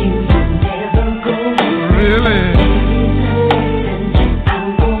 Really?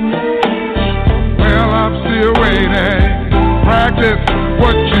 Well, I'm still waiting. Practice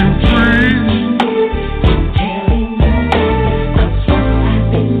what you preach.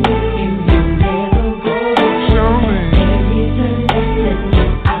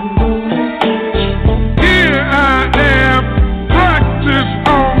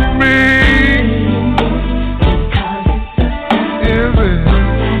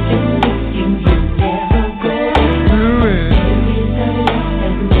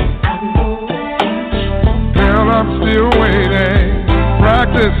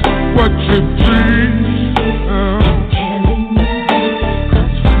 What you preach,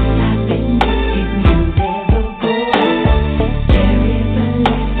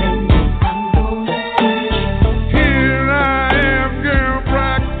 here I am, girl,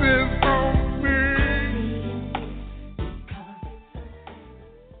 practice on me.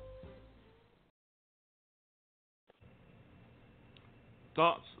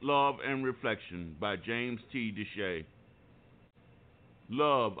 Thoughts, Love, and Reflection by James T. DeShay.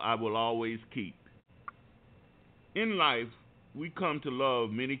 Love I will always keep. In life, we come to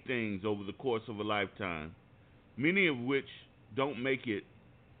love many things over the course of a lifetime, many of which don't make it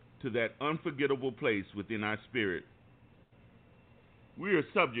to that unforgettable place within our spirit. We are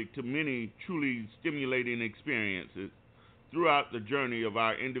subject to many truly stimulating experiences throughout the journey of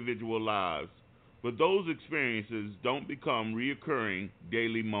our individual lives, but those experiences don't become reoccurring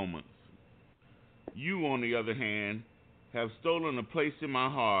daily moments. You, on the other hand, have stolen a place in my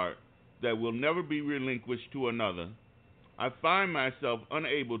heart that will never be relinquished to another. I find myself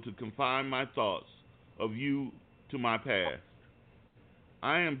unable to confine my thoughts of you to my past.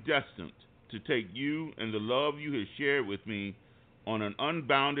 I am destined to take you and the love you have shared with me on an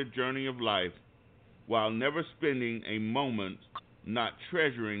unbounded journey of life, while never spending a moment not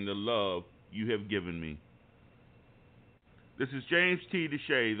treasuring the love you have given me. This is James T.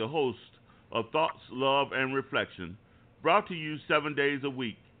 DeShay, the host of Thoughts, Love, and Reflection, brought to you 7 days a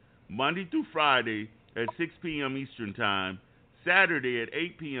week, Monday through Friday at 6 p.m. Eastern Time, Saturday at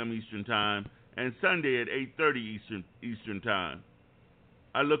 8 p.m. Eastern Time, and Sunday at 8:30 Eastern Time.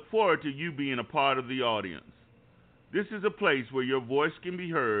 I look forward to you being a part of the audience. This is a place where your voice can be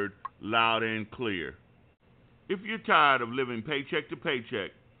heard loud and clear. If you're tired of living paycheck to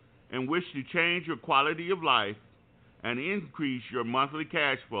paycheck and wish to change your quality of life and increase your monthly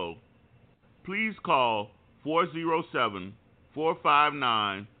cash flow, please call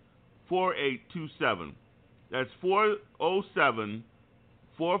 407-459-4827. That's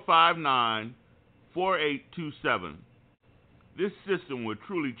 407-459-4827. This system will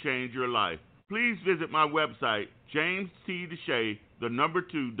truly change your life. Please visit my website,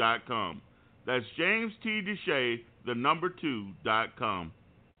 jamestdeshay2.com. That's jamestdeshay2.com.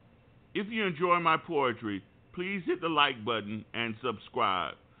 If you enjoy my poetry, please hit the like button and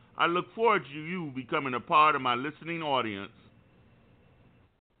subscribe. I look forward to you becoming a part of my listening audience.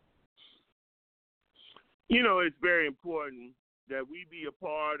 You know, it's very important that we be a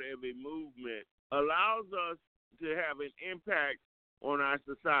part of a movement allows us to have an impact on our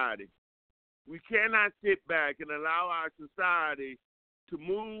society. We cannot sit back and allow our society to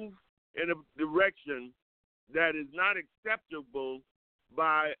move in a direction that is not acceptable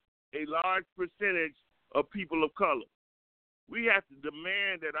by a large percentage of people of color. We have to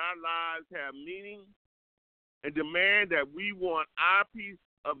demand that our lives have meaning and demand that we want our piece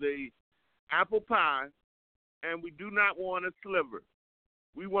of the apple pie, and we do not want a sliver.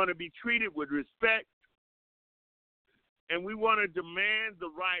 We want to be treated with respect, and we want to demand the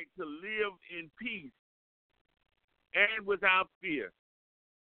right to live in peace and without fear.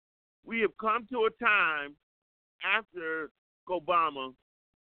 We have come to a time after Obama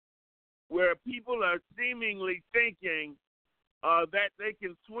where people are seemingly thinking that they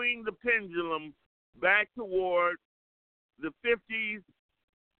can swing the pendulum back toward the 50s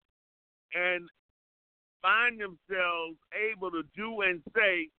and find themselves able to do and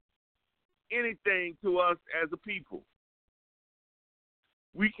say anything to us as a people.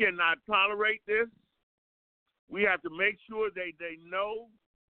 We cannot tolerate this. We have to make sure they know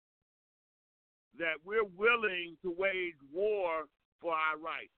that we're willing to wage war for our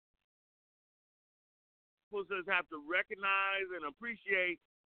rights. Officers have to recognize and appreciate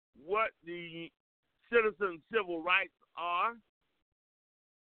what the citizen civil rights are,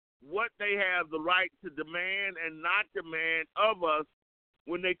 what they have the right to demand and not demand of us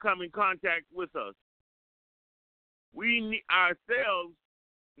when they come in contact with us. We ourselves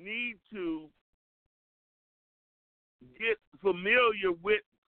need to get familiar with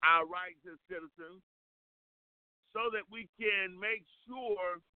our rights as citizens so that we can make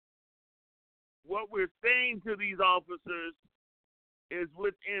sure what we're saying to these officers is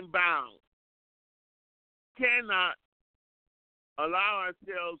within bounds. Cannot allow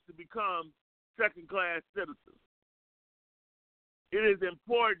ourselves to become second-class citizens. It is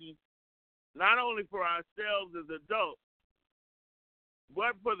important not only for ourselves as adults,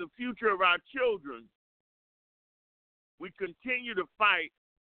 but for the future of our children, we continue to fight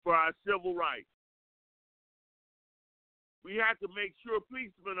for our civil rights. We have to make sure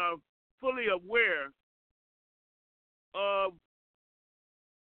policemen are fully aware of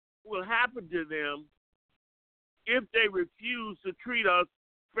what will happen to them if they refuse to treat us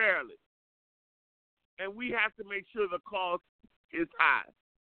fairly. And we have to make sure the cost is high.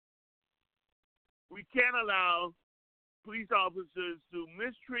 We can't allow police officers to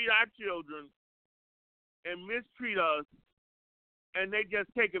mistreat our children and mistreat us, and they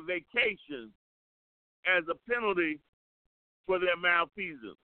just take a vacation as a penalty for their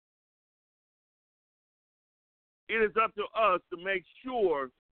malfeasance. It is up to us to make sure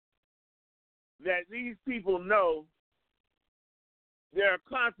that these people know there are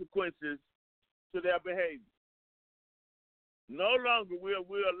consequences to their behavior. No longer will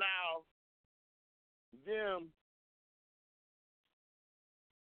we allow them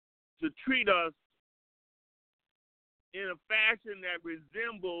to treat us in a fashion that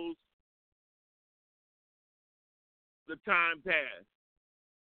resembles the time past.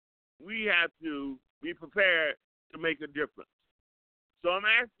 We have to be prepared to make a difference. So I'm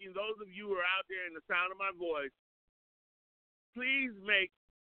asking those of you who are out there in the sound of my voice, please make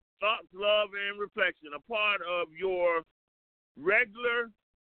thoughts, love, and reflection a part of your regular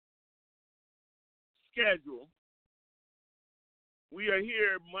schedule. We are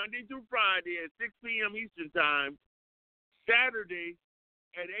here Monday through Friday at 6 p.m. Eastern Time, Saturday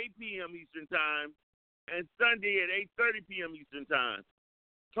at 8 p.m. Eastern Time, and Sunday at 8:30 p.m. Eastern Time.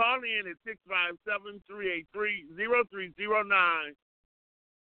 Call in at 657-383-0309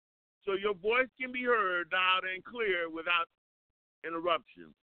 so your voice can be heard loud and clear without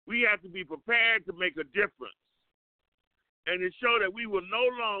interruption. We have to be prepared to make a difference and to show that we will no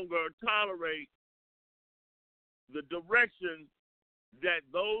longer tolerate the direction that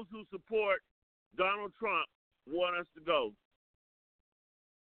those who support Donald Trump want us to go.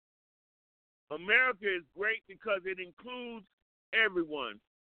 America is great because it includes everyone,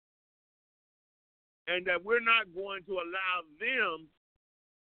 and that we're not going to allow them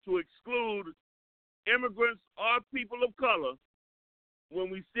to exclude immigrants or people of color when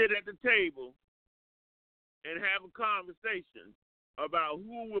we sit at the table and have a conversation about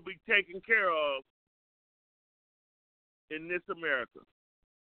who will be taken care of in this America.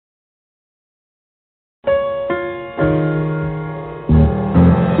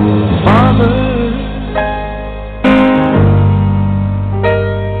 Father,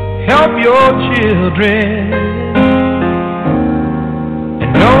 help your children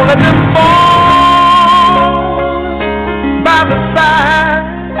and don't let them fall by the side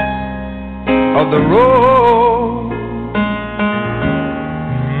of the road.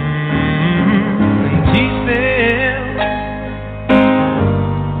 And teach them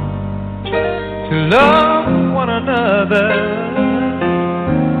to love one another,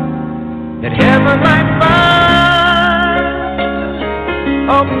 that heaven might find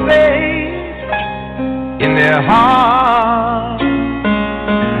a place in their heart.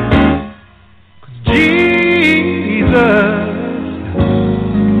 'Cause Jesus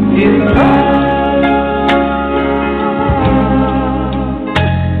is love.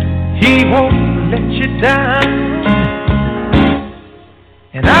 He won't let you down,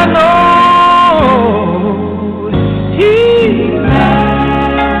 and I know He's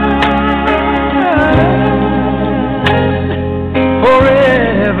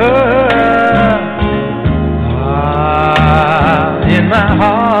in my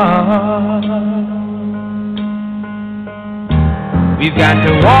heart. We've got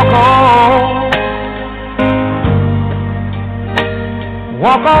to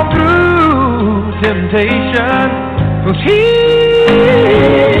walk on through temptation, 'cause His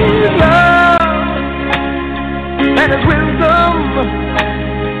love and His wisdom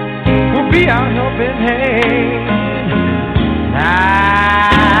will be our helping hand. I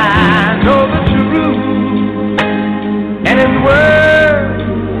know the truth, and His word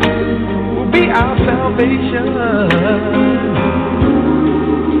will be our salvation.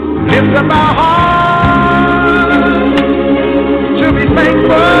 Lift up our hearts to be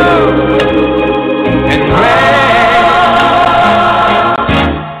thankful and glad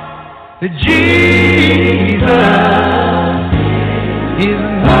that Jesus is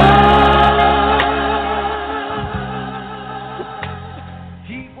love.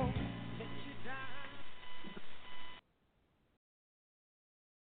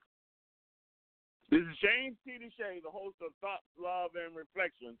 This is James T. DeShay, the host of Thoughts, Love, and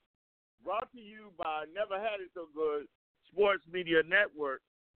Reflections, brought to you by Never Had It So Good Sports Media Network.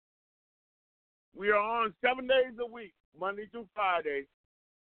 We are on 7 days a week, Monday through Friday,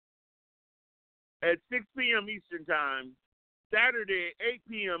 at 6 p.m. Eastern Time, Saturday at 8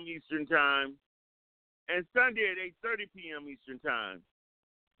 p.m. Eastern Time, and Sunday at 8:30 p.m. Eastern Time.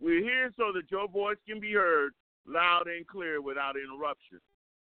 We're here so that your voice can be heard loud and clear without interruption.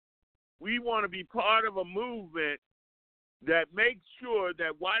 We want to be part of a movement that makes sure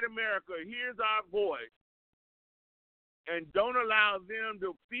that white America hears our voice and don't allow them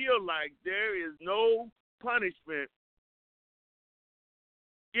to feel like there is no punishment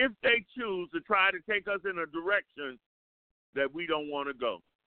if they choose to try to take us in a direction that we don't want to go.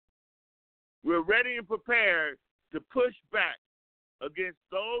 We're ready and prepared to push back against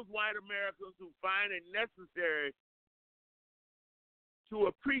those white Americans who find it necessary to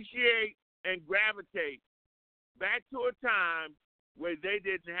appreciate and gravitate back to a time where they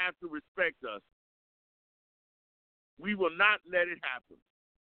didn't have to respect us. We will not let it happen.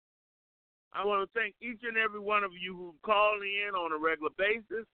 I want to thank each and every one of you who call in on a regular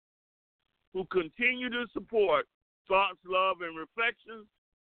basis, who continue to support Thoughts, Love, and Reflections,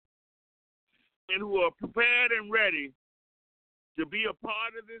 and who are prepared and ready to be a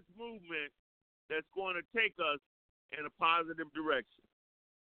part of this movement that's going to take us in a positive direction.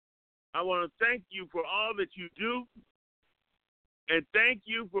 I want to thank you for all that you do, and thank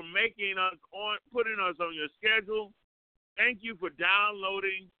you for making us putting us on your schedule. Thank you for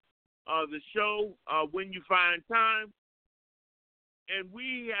downloading the show when you find time. And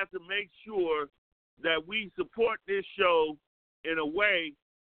we have to make sure that we support this show in a way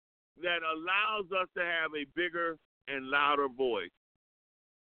that allows us to have a bigger and louder voice.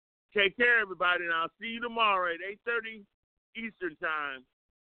 Take care, everybody, and I'll see you tomorrow at 8:30 Eastern Time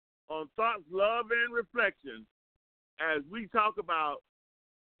on Thoughts, Love, and Reflections as we talk about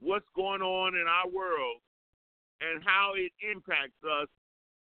what's going on in our world and how it impacts us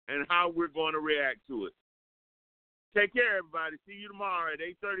and how we're going to react to it. Take care, everybody. See you tomorrow at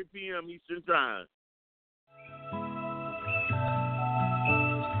 8:30 p.m. Eastern Time.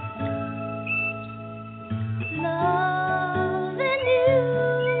 Loving you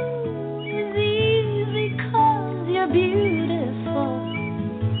is easy 'cause you're beautiful.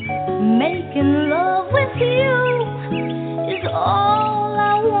 Making love with you is all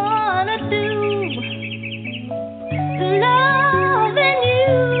I wanna do. Loving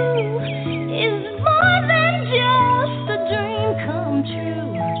you is more than just a dream come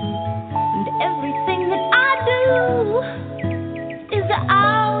true. And everything that I do is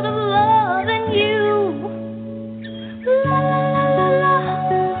out of loving you. La la la la la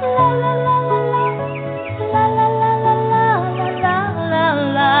la la la la la la la la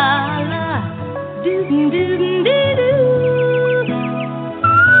la la do do do do.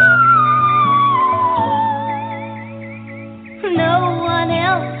 No one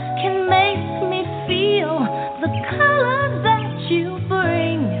else can make me feel the color that you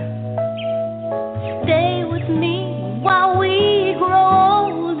bring. Stay with me while we grow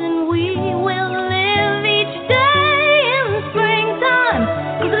old, and we will live each day in springtime.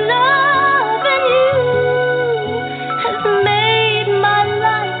 'Cause loving you has made my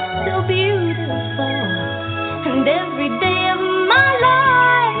life so beautiful, and every day of my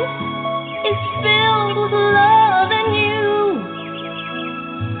life is filled with loving you.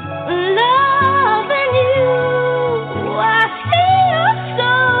 Loving you, I see your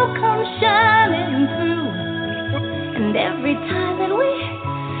soul come shining through, and every time that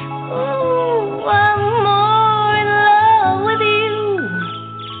I'm more in love with you.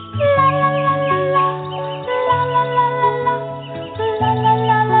 La la la la la, la la la la la, la la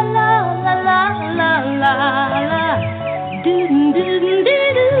la la la, la la la la, do do do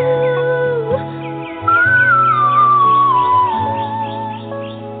do.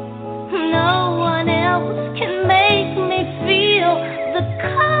 No one else can make me feel the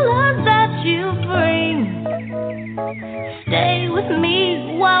color that you bring. Stay with me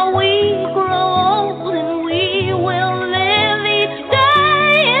while we